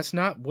NFL. That's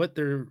not what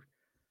they're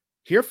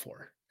here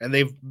for, and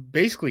they've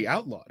basically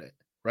outlawed it,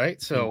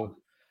 right? So,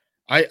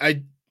 yeah.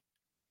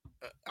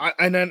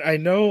 I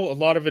know a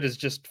lot of it is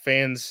just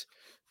fans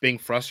being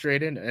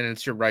frustrated, and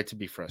it's your right to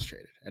be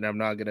frustrated. And I'm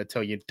not going to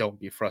tell you don't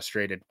be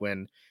frustrated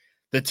when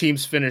the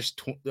team's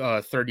finished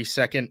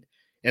 32nd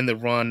in the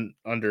run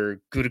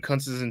under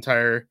Gutekunst's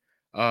entire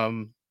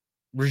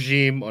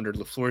regime, under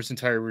LaFleur's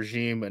entire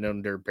regime, and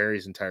under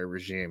Barry's entire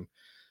regime.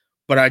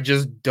 But I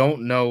just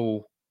don't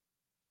know,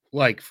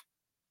 like,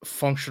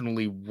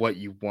 functionally what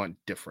you want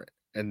different.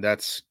 And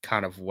that's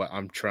kind of what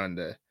I'm trying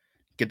to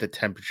get the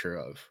temperature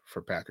of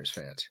for Packers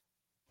fans.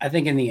 I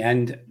think in the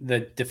end, the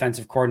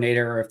defensive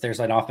coordinator, or if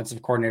there's an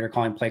offensive coordinator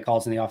calling play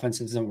calls and the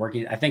offense isn't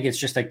working, I think it's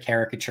just a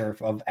caricature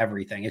of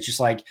everything. It's just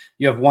like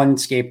you have one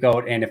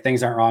scapegoat, and if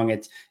things aren't wrong,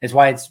 it's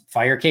why it's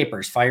fire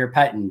Capers, fire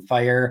Pettin,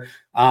 fire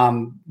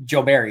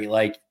Joe Barry.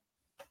 Like,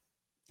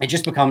 it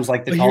just becomes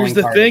like the. But here's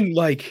the thing,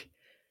 like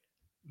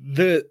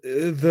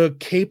the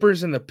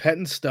Capers and the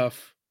Pettin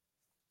stuff,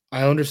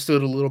 I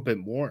understood a little bit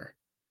more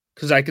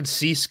because I could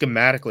see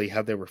schematically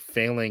how they were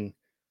failing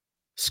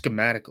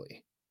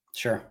schematically.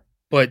 Sure.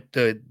 But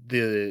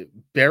the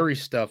Barry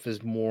stuff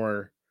is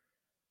more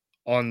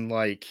on,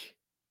 like,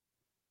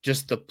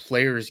 just the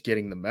players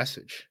getting the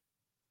message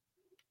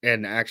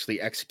and actually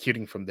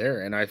executing from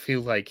there. And I feel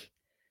like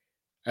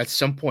at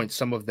some point,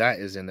 some of that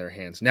is in their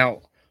hands.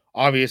 Now,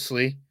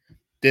 obviously,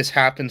 this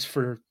happens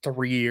for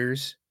 3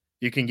 years.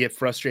 You can get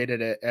frustrated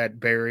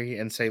at Barry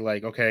and say,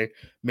 like, okay,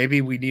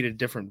 maybe we need a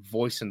different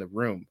voice in the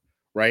room,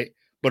 right?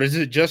 But is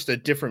it just a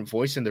different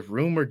voice in the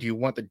room, or do you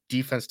want the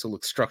defense to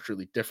look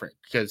structurally different?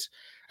 Because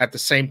at the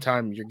same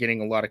time, you're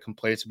getting a lot of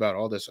complaints about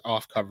all this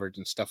off coverage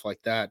and stuff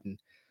like that. And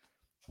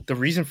the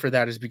reason for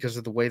that is because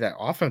of the way that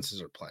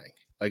offenses are playing.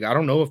 Like, I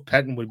don't know if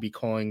Pettin would be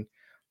calling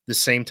the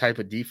same type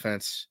of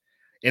defense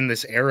in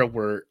this era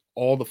where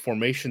all the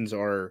formations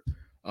are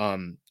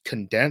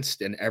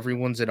condensed and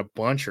everyone's in a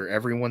bunch or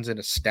everyone's in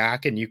a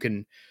stack, and you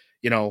can,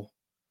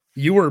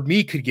 you or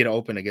me could get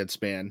open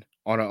against man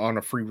on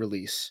a free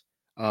release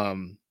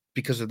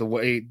because of the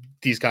way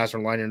these guys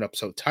are lining up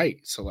so tight.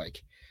 So,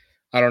 like,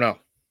 I don't know.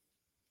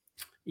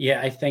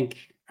 Yeah, I think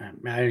I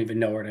don't even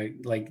know where to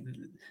like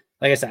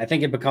I said, I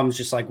think it becomes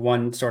just like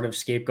one sort of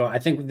scapegoat. I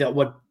think that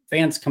what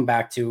fans come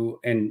back to,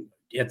 and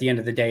at the end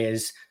of the day,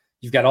 is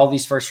you've got all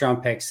these first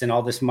round picks and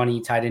all this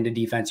money tied into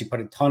defense. You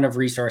put a ton of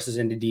resources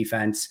into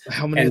defense.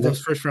 How many of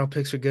those first round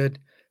picks are good?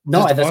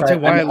 No, does Devontae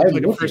Wyatt look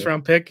like a first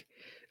round pick?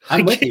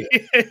 I'm with you.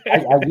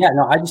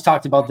 I just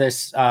talked about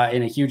this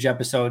in a huge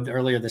episode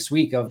earlier this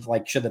week of,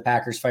 like, should the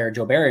Packers fire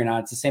Joe Barry or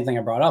not? It's the same thing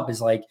I brought up,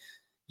 is like,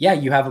 yeah,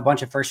 you have a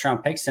bunch of first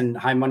round picks and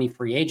high money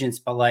free agents,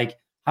 but, like,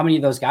 how many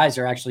of those guys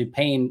are actually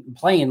playing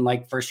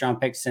like first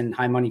round picks and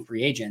high money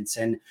free agents?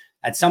 And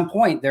at some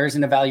point there's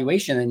an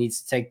evaluation that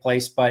needs to take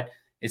place, but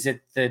is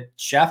it the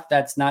chef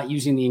that's not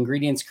using the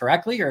ingredients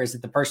correctly, or is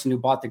it the person who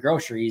bought the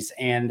groceries?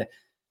 And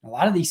a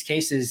lot of these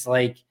cases,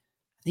 like,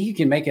 I think you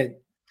can make a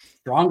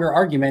stronger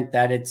argument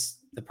that it's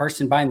the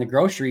person buying the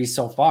groceries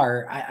so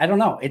far. I don't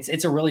know.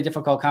 It's a really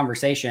difficult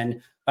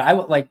conversation, but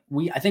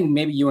I think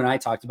maybe you and I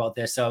talked about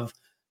this, of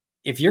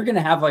if you're going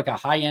to have like a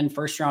high end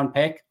first round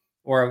pick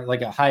or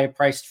like a high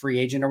priced free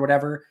agent or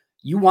whatever,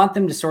 you want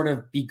them to sort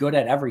of be good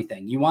at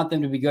everything. You want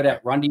them to be good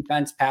at run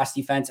defense, pass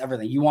defense,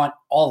 everything. You want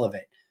all of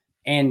it.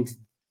 And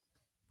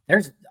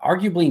there's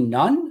arguably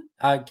none.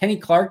 Kenny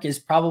Clark is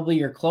probably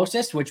your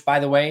closest, which, by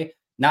the way,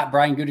 not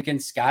Brian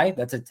Gutekunst's guy.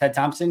 That's a Ted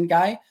Thompson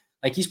guy.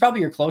 Like, he's probably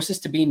your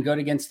closest to being good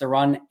against the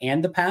run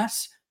and the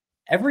pass.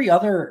 Every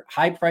other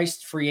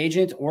high-priced free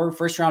agent or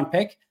first-round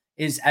pick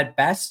is at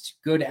best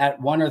good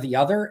at one or the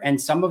other, and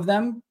some of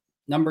them,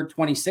 number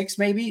 26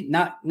 maybe,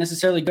 not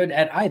necessarily good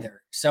at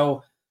either.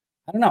 So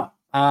I don't know.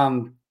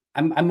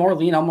 I'm more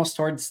lean almost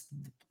towards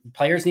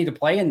players need to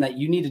play, and that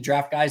you need to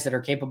draft guys that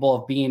are capable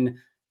of being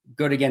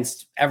good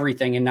against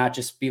everything and not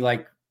just be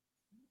like,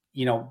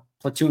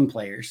 platoon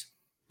players.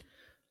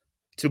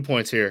 2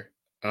 points here.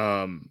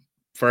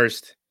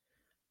 First,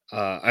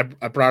 I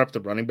brought up the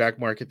running back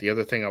market. The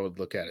other thing I would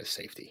look at is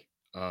safety,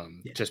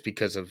 just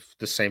because of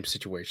the same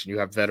situation. You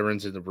have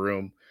veterans in the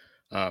room.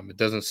 It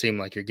doesn't seem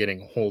like you're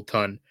getting a whole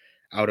ton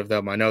out of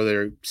them. I know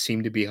they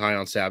seem to be high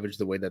on Savage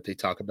the way that they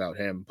talk about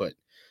him, but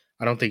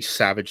I don't think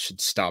Savage should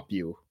stop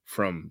you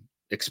from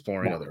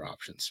exploring other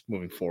options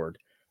moving forward,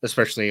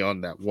 especially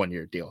on that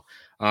 1-year deal.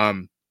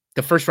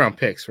 The first round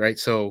picks, right?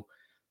 So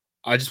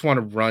I just want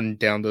to run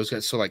down those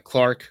guys. So like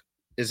Clark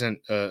isn't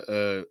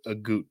a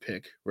Goot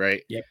pick,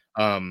 right? Yep.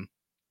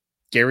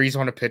 Gary's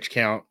on a pitch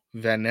count.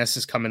 Van Ness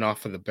is coming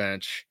off of the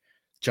bench.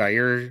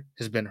 Jair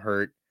has been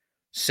hurt.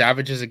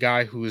 Savage is a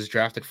guy who was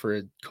drafted for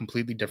a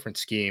completely different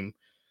scheme.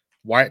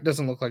 Wyatt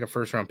doesn't look like a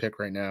first round pick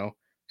right now.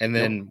 And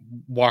then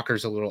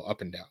Walker's a little up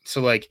and down.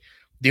 So like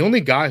the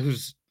only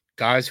guys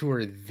who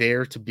are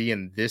there to be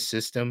in this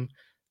system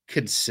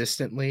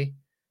consistently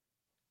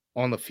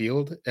on the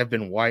field have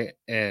been Wyatt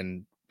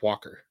and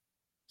Walker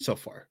so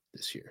far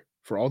this year,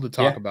 for all the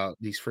talk about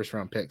these first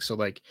round picks. So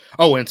like,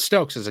 and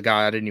Stokes is a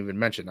guy I didn't even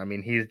mention. I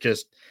mean,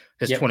 his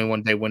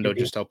 21-day window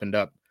just opened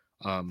up.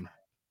 I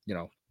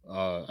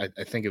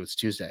think it was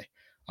Tuesday.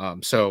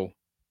 So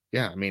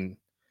yeah, I mean,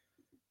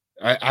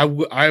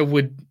 I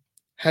would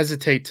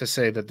hesitate to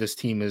say that this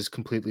team is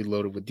completely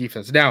loaded with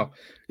defense. Now,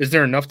 is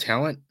there enough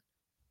talent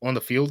on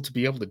the field to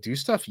be able to do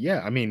stuff?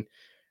 Yeah. I mean,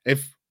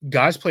 if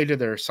guys play to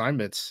their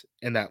assignments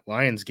in that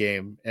Lions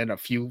game and a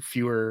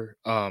fewer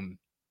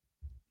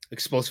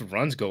explosive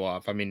runs go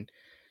off, I mean,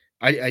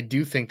 I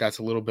do think that's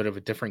a little bit of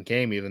a different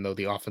game, even though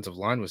the offensive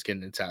line was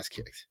getting its ass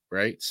kicked,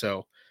 right?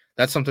 So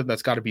that's something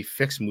that's got to be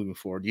fixed moving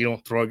forward. You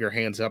don't throw your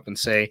hands up and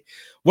say,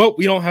 well,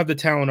 we don't have the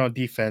talent on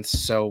defense,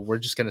 so we're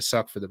just going to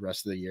suck for the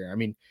rest of the year. I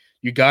mean,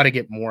 you got to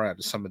get more out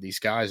of some of these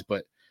guys,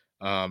 but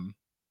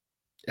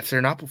if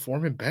they're not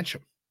performing, bench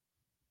them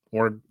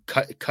or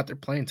cut their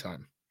playing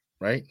time,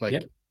 right?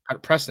 Like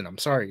Preston, I'm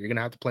sorry, you're going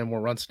to have to play more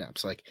run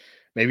snaps. Like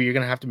maybe you're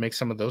going to have to make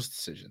some of those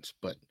decisions,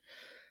 but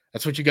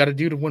that's what you got to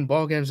do to win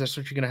ball games. That's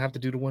what you're going to have to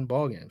do to win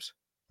ball games.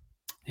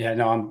 Yeah,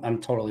 no, I'm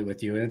totally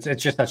with you. It's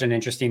just such an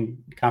interesting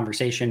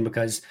conversation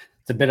because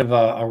it's a bit of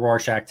a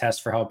Rorschach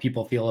test for how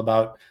people feel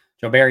about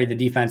Joe Barry, the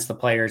defense, the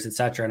players,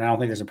 etc. And I don't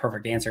think there's a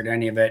perfect answer to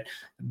any of it.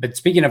 But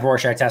speaking of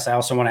Rorschach tests, I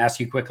also want to ask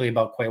you quickly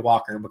about Quay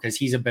Walker because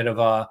he's a bit of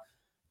a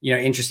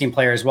interesting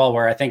player as well.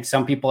 Where I think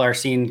some people are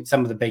seeing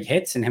some of the big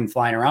hits and him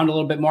flying around a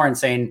little bit more and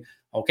saying,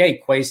 okay,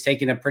 Quay's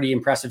taking a pretty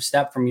impressive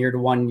step from year to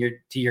 1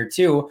 year to year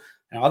 2.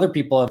 And other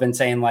people have been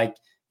saying like,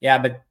 yeah,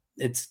 but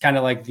it's kind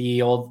of like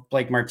the old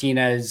Blake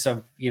Martinez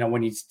of,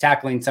 when he's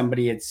tackling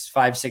somebody, it's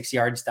 5-6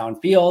 yards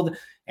downfield.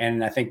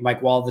 And I think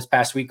Mike Wall this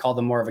past week called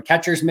him more of a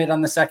catcher's mitt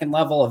on the second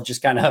level of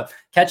just kind of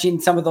catching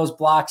some of those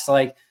blocks.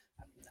 Like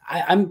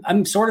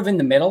I'm sort of in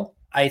the middle.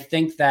 I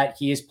think that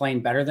he is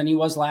playing better than he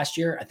was last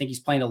year. I think he's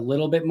playing a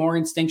little bit more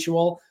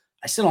instinctual.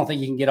 I still don't think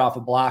he can get off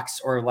of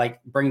blocks or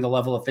like bring the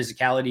level of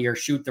physicality or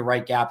shoot the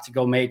right gap to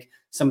go make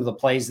some of the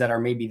plays that are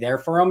maybe there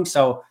for him.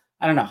 So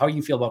I don't know how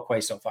you feel about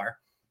Quay so far.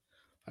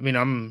 I mean,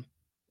 I'm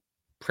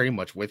pretty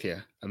much with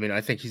you. I mean, I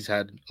think he's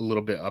had a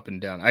little bit up and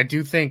down. I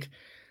do think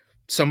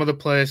some of the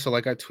plays, so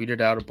like I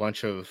tweeted out a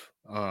bunch of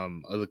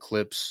the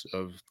clips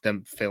of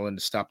them failing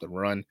to stop the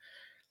run.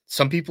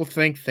 Some people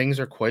think things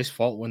are Quay's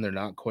fault when they're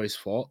not Quay's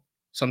fault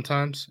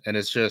sometimes. And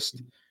it's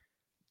just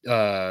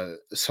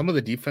some of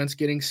the defense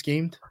getting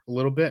schemed a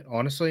little bit,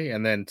 honestly.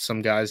 And then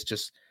some guys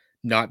just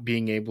not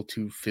being able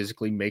to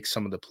physically make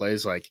some of the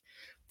plays. Like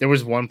there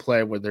was one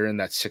play where they're in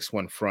that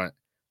 6-1 front.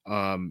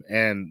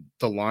 And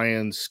the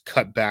Lions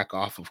cut back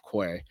off of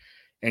Quay,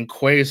 and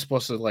Quay is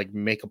supposed to like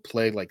make a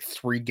play like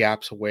 3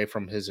 gaps away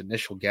from his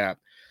initial gap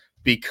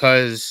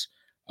because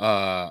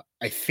I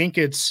think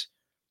it's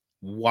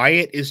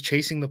Wyatt is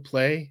chasing the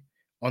play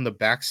on the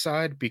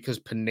backside because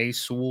Panay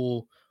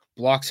Sewell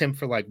blocks him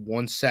for like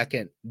 1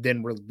 second,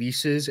 then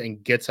releases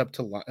and gets up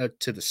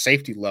to the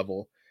safety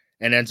level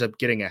and ends up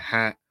getting a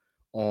hat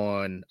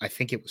on, I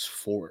think it was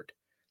Ford.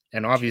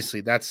 And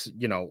obviously that's,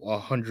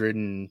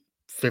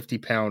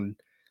 150-pound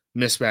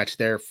mismatch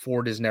there.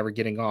 Ford is never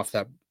getting off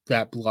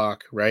that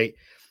block, right?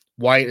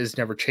 Wyatt is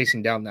never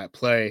chasing down that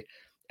play.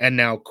 And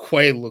now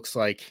Quay looks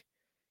like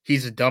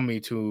he's a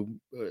dummy to,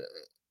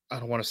 I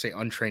don't want to say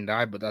untrained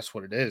eye, but that's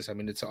what it is. I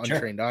mean, it's an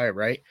untrained eye,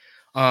 right?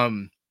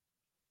 And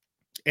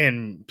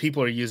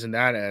people are using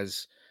that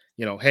as,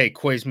 hey,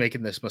 Quay's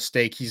making this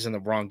mistake. He's in the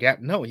wrong gap.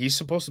 No, he's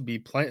supposed to be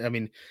playing. I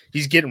mean,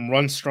 he's getting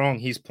run strong.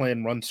 He's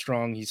playing run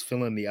strong. He's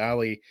filling the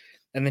alley.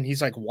 And then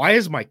he's like, why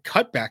is my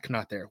cutback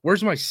not there?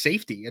 Where's my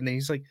safety? And then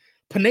he's like,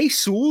 Panay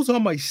Sewell's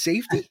on my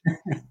safety?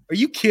 Are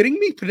you kidding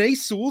me? Panay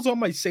Sewell's on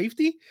my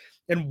safety?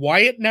 And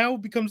Wyatt now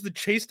becomes the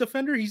chase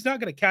defender? He's not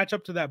going to catch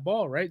up to that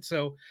ball, right?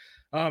 So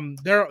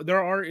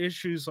there are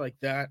issues like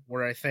that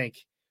where I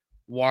think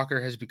Walker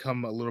has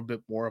become a little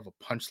bit more of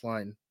a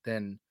punchline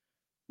than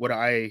what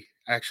I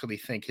actually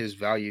think his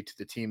value to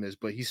the team is,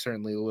 but he's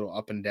certainly a little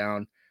up and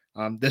down.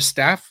 The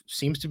staff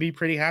seems to be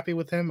pretty happy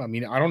with him. I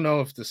mean, I don't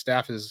know if the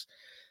staff has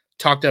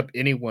talked up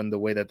anyone the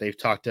way that they've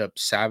talked up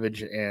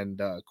Savage and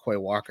Quay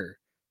Walker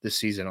this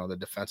season on the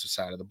defensive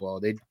side of the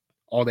ball.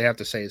 All they have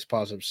to say is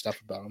positive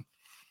stuff about him.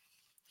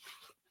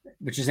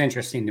 Which is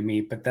interesting to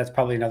me, but that's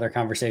probably another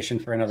conversation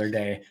for another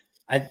day.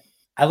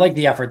 I like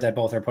the effort that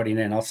both are putting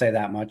in. I'll say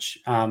that much.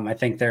 I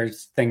think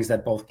there's things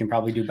that both can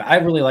probably do, but I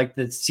really like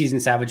the season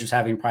Savage was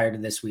having prior to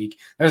this week.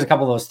 There's a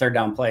couple of those third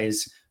down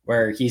plays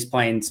where he's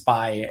playing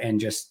spy and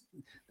just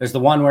there's the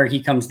one where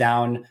he comes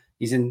down,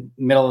 he's in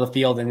middle of the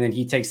field, and then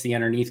he takes the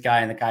underneath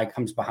guy, and the guy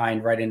comes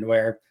behind right into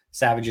where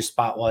Savage's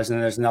spot was. And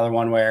then there's another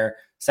one where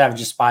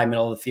Savage's spy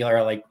middle of the field,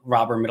 or like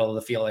robber middle of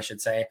the field, I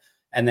should say.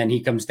 And then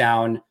he comes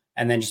down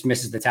and then just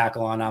misses the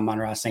tackle on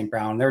Amon-Ra St.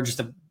 Brown. There were just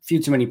a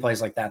few too many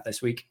plays like that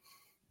this week.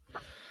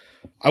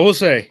 I will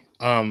say,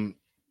 to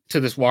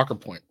this Walker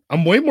point,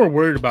 I'm way more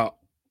worried about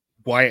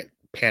Wyatt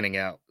panning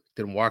out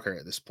than Walker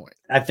at this point.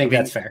 I think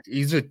that's fair.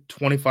 He's a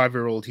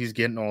 25-year-old. He's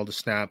getting all the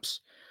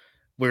snaps.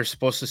 We're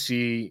supposed to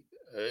see.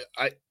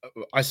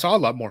 I saw a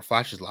lot more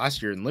flashes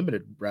last year in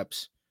limited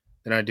reps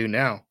than I do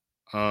now.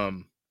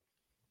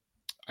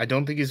 I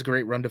don't think he's a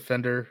great run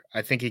defender.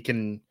 I think he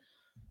can,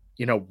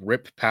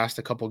 rip past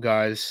a couple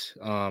guys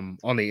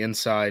on the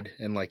inside,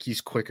 and like he's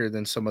quicker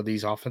than some of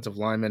these offensive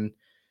linemen,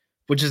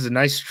 which is a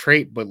nice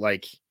trait, but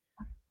like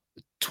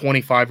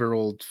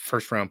 25-year-old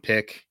first-round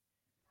pick,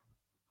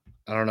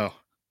 I don't know.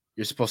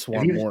 You're supposed to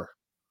want more.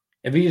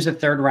 If you use a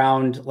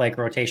third-round like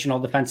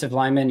rotational defensive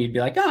lineman, you'd be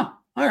like, oh,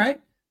 all right.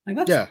 Like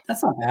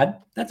that's not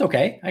bad. That's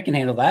okay. I can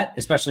handle that,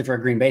 especially for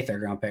a Green Bay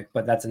third-round pick.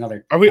 But that's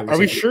another. Are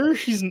we sure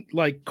he's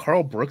like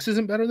Carl Brooks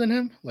isn't better than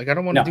him? Like I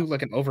don't want to do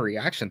like an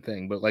overreaction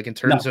thing, but like in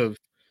terms of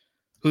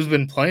who's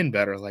been playing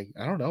better, like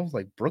I don't know,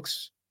 like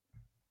Brooks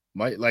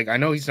might like I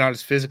know he's not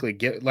as physically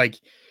like.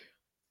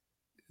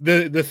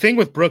 The thing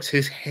with Brooks,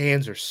 his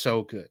hands are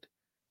so good.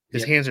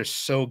 His hands are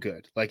so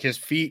good. Like his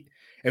feet,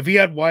 if he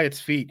had Wyatt's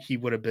feet, he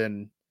would have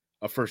been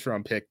a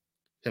first-round pick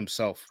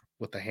himself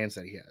with the hands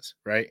that he has,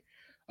 right?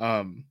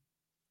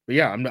 But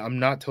yeah, I'm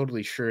not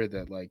totally sure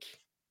that like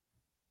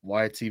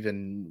Wyatt's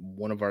even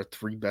one of our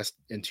 3 best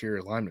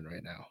interior linemen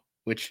right now,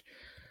 which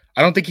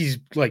I don't think he's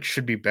like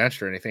should be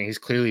benched or anything. He's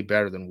clearly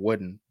better than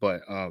Wooden,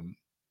 but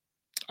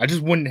I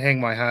just wouldn't hang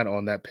my hat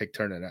on that pick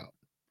turning out.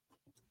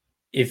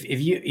 If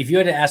you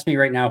had to ask me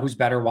right now who's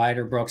better, Wyatt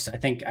or Brooks, I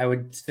think I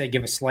would say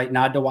give a slight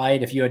nod to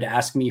Wyatt. If you had to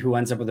ask me who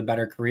ends up with a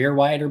better career,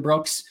 Wyatt or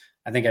Brooks,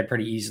 I think I'd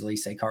pretty easily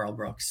say Carl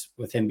Brooks,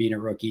 with him being a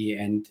rookie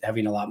and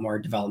having a lot more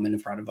development in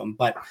front of him.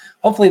 But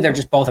hopefully they're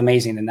just both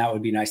amazing, and that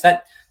would be nice.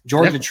 That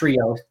Georgia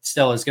trio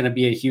still is going to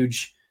be a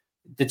huge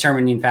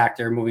determining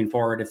factor moving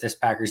forward if this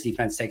Packers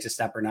defense takes a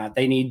step or not.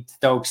 They need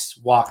Stokes,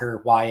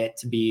 Walker, Wyatt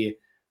to be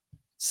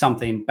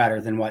something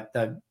better than what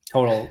the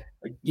total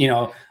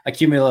a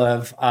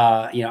cumulative,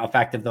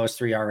 effect of those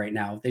 3 are right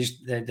now. They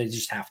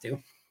just have to.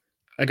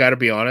 I got to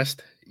be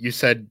honest. You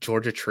said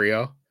Georgia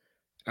trio.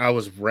 I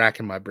was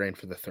racking my brain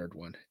for the third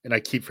one, and I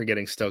keep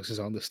forgetting Stokes is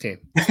on this team.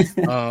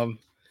 So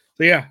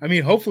yeah, I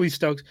mean, hopefully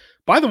Stokes.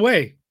 By the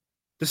way,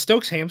 the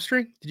Stokes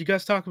hamstring. Did you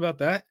guys talk about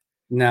that?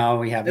 No,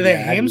 we haven't. The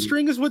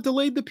hamstring is what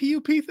delayed the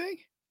PUP thing.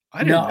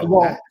 I didn't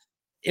know that.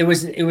 It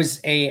was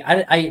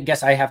I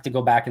guess I have to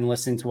go back and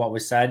listen to what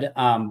was said.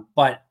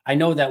 But I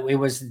know that it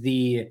was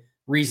the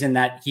reason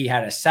that he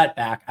had a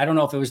setback. I don't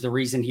know if it was the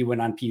reason he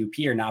went on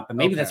PUP or not, but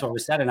maybe that's what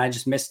was said and I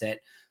just missed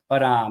it.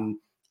 But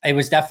it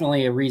was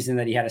definitely a reason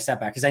that he had a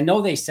setback, because I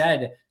know they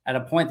said at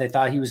a point they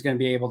thought he was going to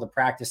be able to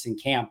practice in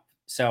camp.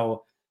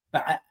 So,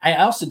 but I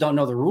also don't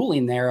know the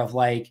ruling there of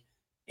like,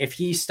 if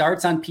he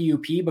starts on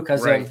PUP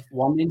because of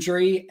one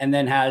injury and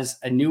then has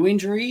a new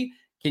injury,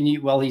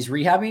 while he's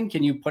rehabbing,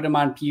 can you put him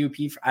on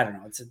PUP? I don't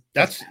know.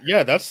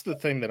 That's the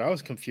thing that I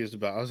was confused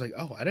about. I was like,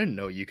 oh, I didn't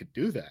know you could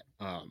do that.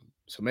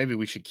 So maybe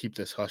we should keep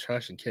this hush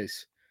hush in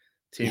case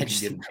team can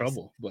get in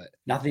trouble. But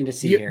nothing to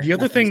see here. The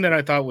other thing that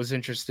I thought was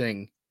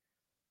interesting,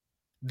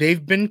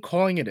 they've been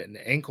calling it an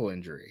ankle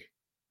injury,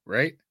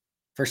 right?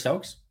 For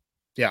Stokes?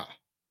 Yeah.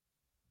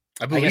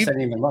 I guess I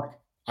didn't even look.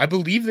 I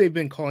believe they've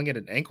been calling it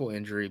an ankle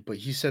injury, but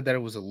he said that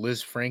it was a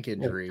Liz Frank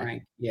injury.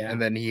 And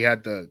then he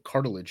had the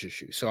cartilage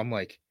issue. So I'm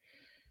like,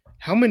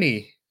 how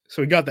many?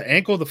 So we got the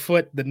ankle, the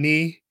foot, the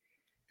knee,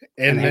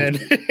 and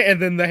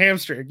then the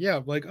hamstring. Yeah,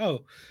 I'm like,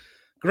 oh,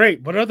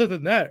 great. But other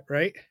than that,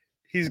 right?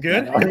 He's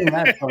good. Yeah, other than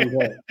that,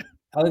 good.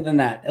 Other than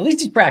that, at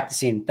least he's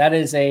practicing. That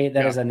is a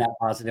net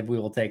positive we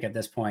will take at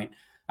this point.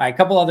 All right, a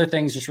couple other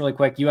things just really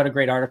quick. You had a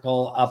great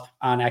article up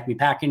on Acme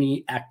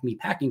Packing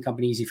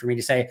Company. Easy for me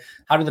to say.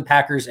 How do the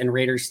Packers and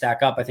Raiders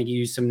stack up? I think you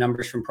used some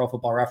numbers from Pro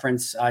Football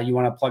Reference. You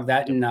want to plug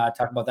that and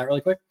talk about that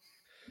really quick?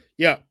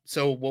 Yeah.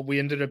 So what we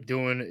ended up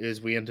doing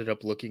is we ended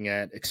up looking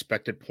at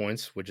expected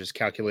points, which is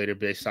calculated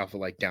based off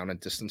of like down and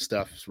distance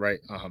stuff, right?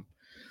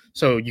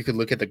 So you could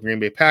look at the Green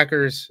Bay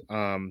Packers.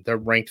 They're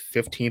ranked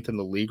 15th in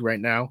the league right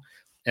now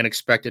and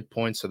expected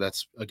points. So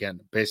that's, again,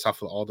 based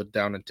off of all the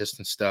down and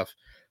distance stuff.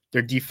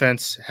 Their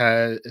defense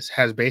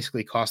has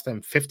basically cost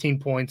them 15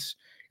 points,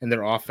 and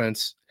their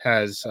offense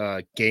has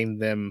gained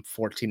them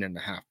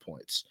 14.5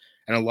 points.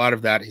 And a lot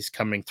of that is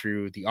coming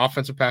through the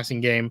offensive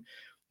passing game.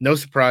 No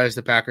surprise,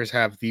 the Packers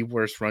have the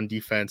worst run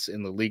defense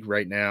in the league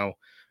right now.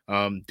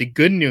 The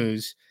good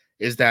news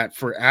is that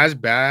for as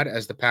bad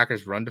as the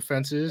Packers' run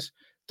defense is,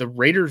 the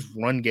Raiders'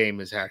 run game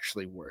is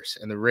actually worse.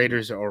 And the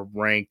Raiders are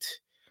ranked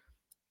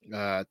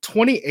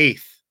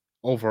 28th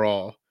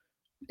overall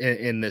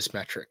in this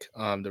metric.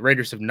 The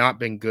Raiders have not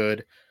been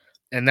good,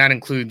 and that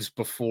includes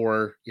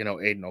before,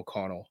 Aiden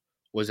O'Connell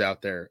was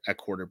out there at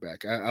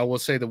quarterback. I will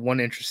say the one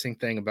interesting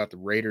thing about the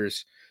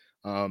Raiders,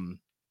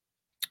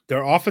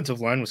 their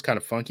offensive line was kind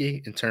of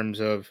funky in terms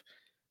of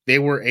they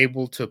were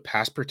able to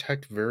pass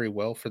protect very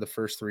well for the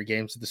first 3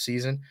 games of the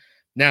season.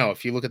 Now,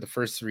 if you look at the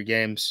first 3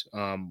 games,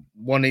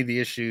 one of the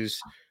issues,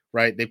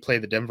 right, they play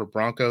the Denver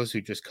Broncos,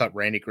 who just cut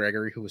Randy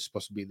Gregory, who was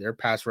supposed to be their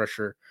pass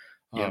rusher.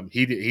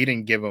 He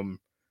didn't give them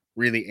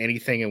really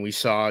anything, and we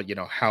saw,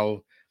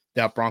 how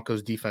that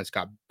Broncos defense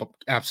got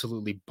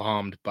absolutely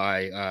bombed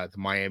by the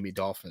Miami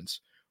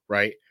Dolphins,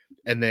 right?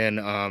 And then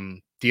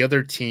the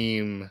other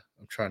team,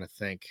 I'm trying to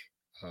think.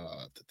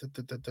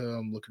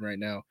 I'm looking right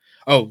now.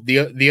 Oh,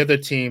 the other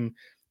team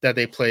that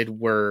they played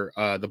were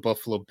the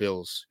Buffalo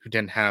Bills, who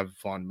didn't have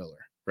Von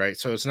Miller, right?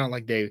 So it's not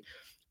like they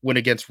went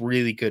against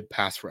really good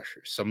pass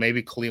rushers. So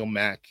maybe Khalil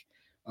Mack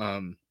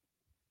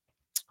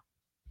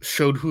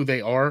showed who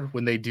they are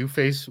when they do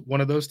face one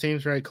of those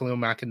teams, right? Khalil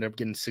Mack ended up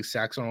getting 6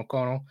 sacks on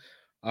O'Connell.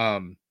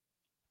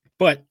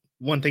 But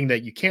one thing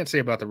that you can't say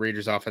about the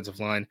Raiders offensive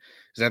line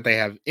is that they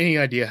have any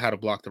idea how to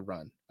block the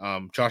run.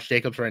 Josh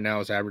Jacobs right now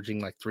is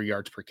averaging like 3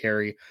 yards per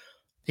carry.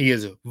 He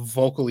is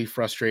vocally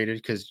frustrated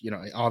because,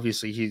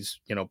 obviously he's,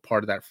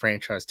 part of that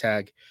franchise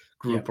tag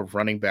group of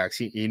running backs.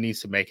 He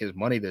needs to make his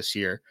money this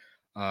year.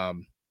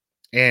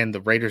 And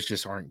the Raiders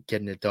just aren't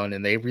getting it done,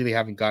 and they really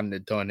haven't gotten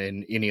it done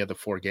in any of the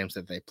 4 games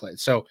that they played.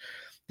 So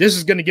this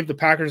is going to give the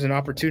Packers an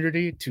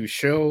opportunity to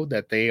show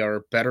that they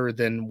are better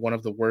than one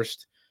of the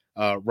worst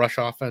rush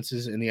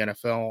offenses in the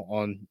NFL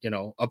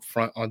on, up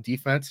front on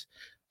defense.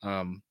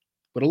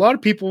 But a lot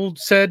of people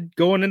said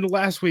going into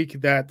last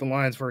week that the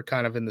Lions were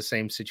kind of in the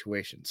same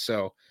situation.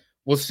 So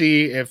we'll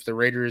see if the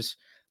Raiders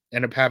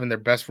end up having their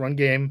best run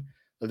game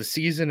of the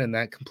season and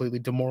that completely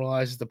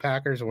demoralizes the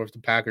Packers, or if the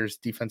Packers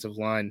defensive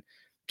line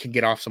can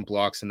get off some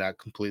blocks and that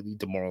completely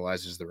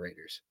demoralizes the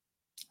Raiders.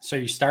 So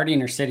you're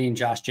starting or sitting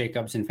Josh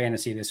Jacobs in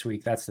fantasy this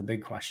week? That's the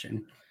big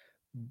question.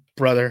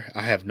 Brother,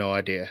 I have no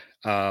idea.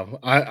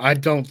 I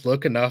don't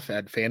look enough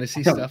at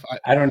fantasy stuff.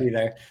 I don't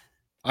either.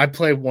 I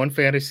play one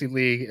fantasy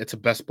league. It's a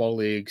best ball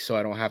league, so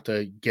I don't have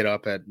to get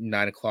up at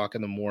 9 o'clock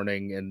in the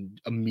morning and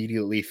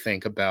immediately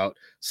think about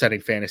setting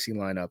fantasy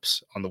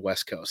lineups on the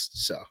West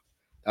Coast. So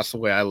that's the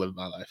way I live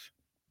my life.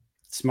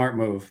 Smart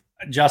move.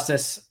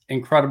 Justice,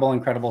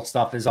 incredible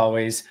stuff as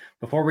always.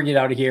 Before we get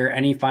out of here,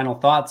 any final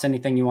thoughts,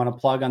 anything you want to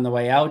plug on the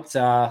way out?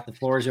 The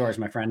floor is yours,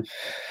 my friend.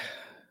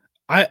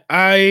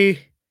 I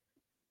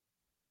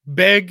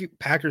beg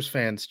Packers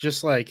fans,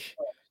 just like,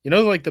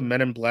 like the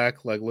Men in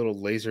Black, like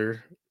little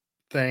laser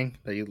thing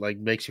that you like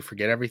makes you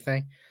forget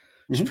everything.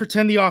 Just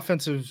pretend the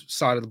offensive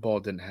side of the ball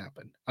didn't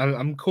happen.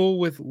 I'm cool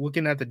with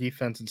looking at the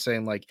defense and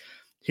saying like,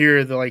 here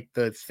are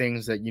the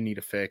things that you need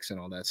to fix and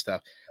all that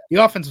stuff.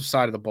 The offensive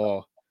side of the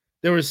ball,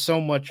 there was so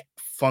much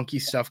funky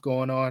stuff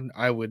going on.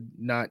 I would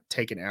not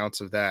take an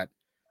ounce of that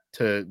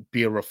to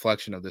be a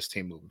reflection of this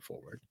team moving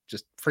forward.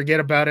 Just forget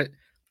about it.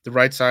 The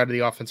right side of the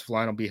offensive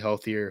line will be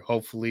healthier.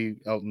 Hopefully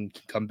Elton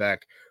can come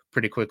back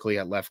pretty quickly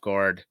at left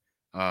guard.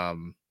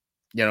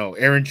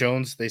 Aaron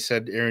Jones, they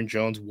said Aaron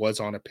Jones was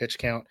on a pitch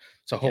count.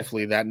 So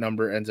hopefully that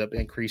number ends up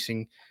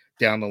increasing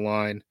down the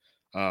line.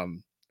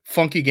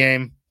 Funky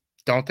game.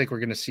 Don't think we're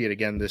going to see it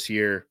again this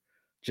year.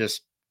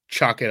 Just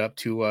chalk it up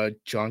to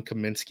John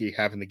Kaminsky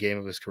having the game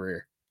of his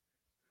career.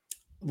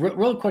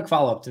 Real quick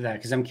follow-up to that,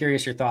 because I'm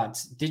curious your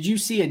thoughts. Did you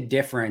see a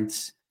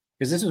difference?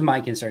 Because this was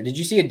my concern. Did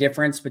you see a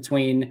difference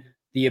between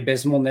the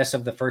abysmalness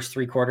of the first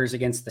 3 quarters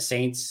against the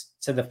Saints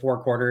to the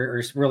 4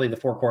 quarters, or really the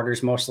 4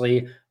 quarters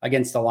mostly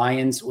against the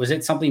Lions? Was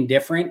it something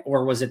different,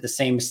 or was it the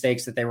same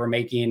mistakes that they were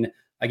making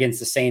against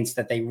the Saints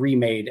that they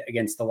remade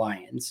against the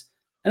Lions?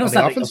 I know it's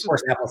not, of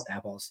course, apples to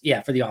apples.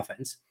 Yeah, for the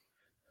offense.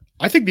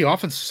 I think the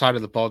offensive side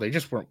of the ball, they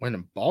just weren't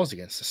winning balls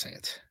against the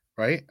Saints,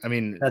 right? I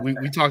mean,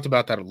 we talked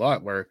about that a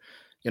lot where,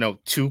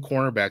 2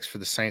 cornerbacks for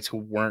the Saints who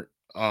weren't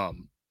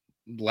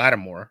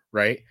Lattimore,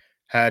 right,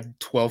 had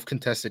 12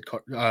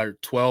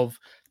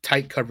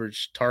 tight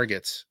coverage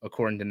targets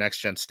according to Next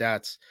Gen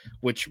Stats,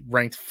 which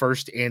ranked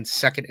first and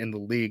second in the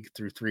league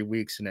through 3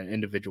 weeks in an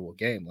individual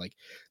game. Like,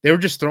 they were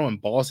just throwing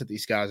balls at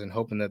these guys and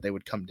hoping that they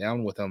would come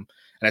down with them.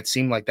 And it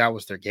seemed like that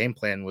was their game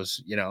plan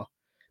was,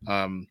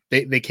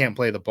 they can't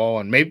play the ball,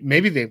 and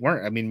maybe they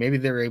weren't. I mean, maybe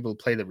they were able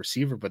to play the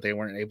receiver, but they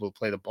weren't able to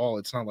play the ball.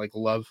 It's not like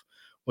Love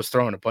was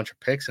throwing a bunch of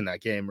picks in that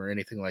game or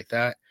anything like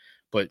that,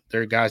 but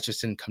their guys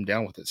just didn't come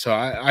down with it. So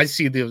I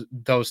see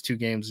those 2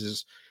 games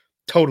as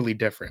totally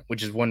different,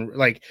 which is one,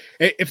 like,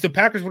 if the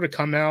Packers would have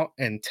come out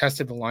and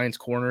tested the Lions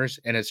corners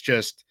and it's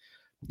just,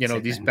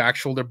 these back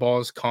shoulder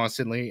balls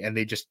constantly, and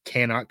they just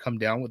cannot come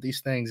down with these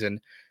things, and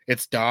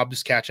it's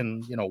Dobbs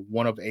catching,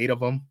 1 of 8 of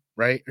them,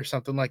 right, or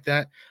something like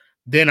that,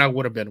 then I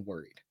would have been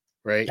worried,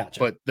 right? Gotcha.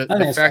 But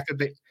the fact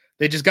that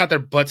they just got their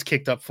butts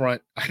kicked up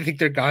front, I think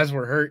their guys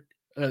were hurt.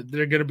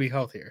 They're going to be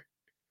healthier.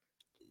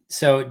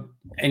 So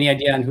any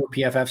idea on who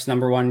PFF's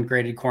number 1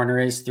 graded corner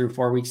is through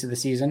 4 weeks of the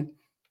season?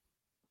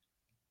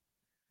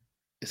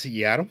 Is it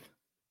Yiadom?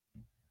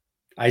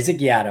 Isaac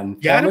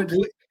Yiadom.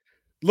 Yiadom,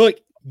 look,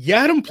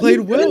 Yadam played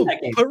well.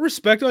 Put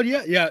respect on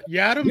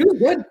Yadam. He was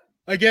good.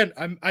 Again,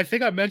 I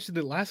think I mentioned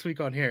it last week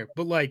on here,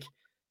 but like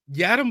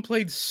Yadam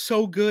played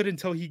so good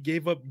until he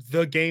gave up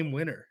the game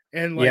winner.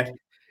 And like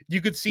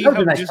you could see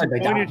how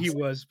disappointed he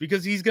was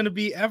because he's going to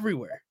be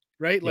everywhere,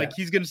 right? Like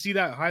he's going to see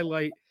that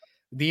highlight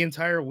the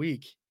entire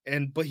week.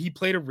 But he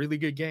played a really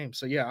good game.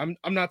 So yeah,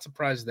 I'm not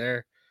surprised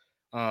there.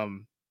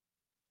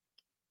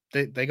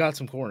 They got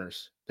some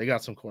corners.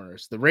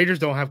 The Raiders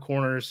don't have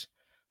corners,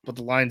 but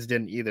the Lions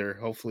didn't either.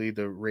 Hopefully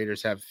the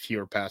Raiders have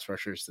fewer pass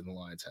rushers than the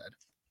Lions had.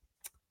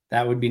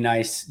 That would be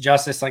nice.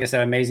 Justice, like I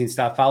said, amazing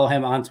stuff. Follow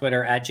him on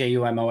Twitter at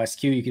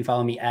JUMOSQ. You can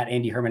follow me at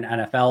Andy Herman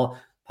NFL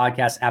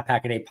podcast at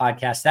Pack-A-Day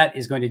Podcast. That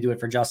is going to do it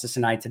for Justice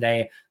and I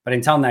today. But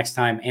until next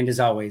time, and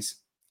as always,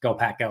 go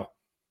Pack Go.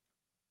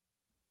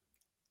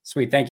 Sweet. Thank you.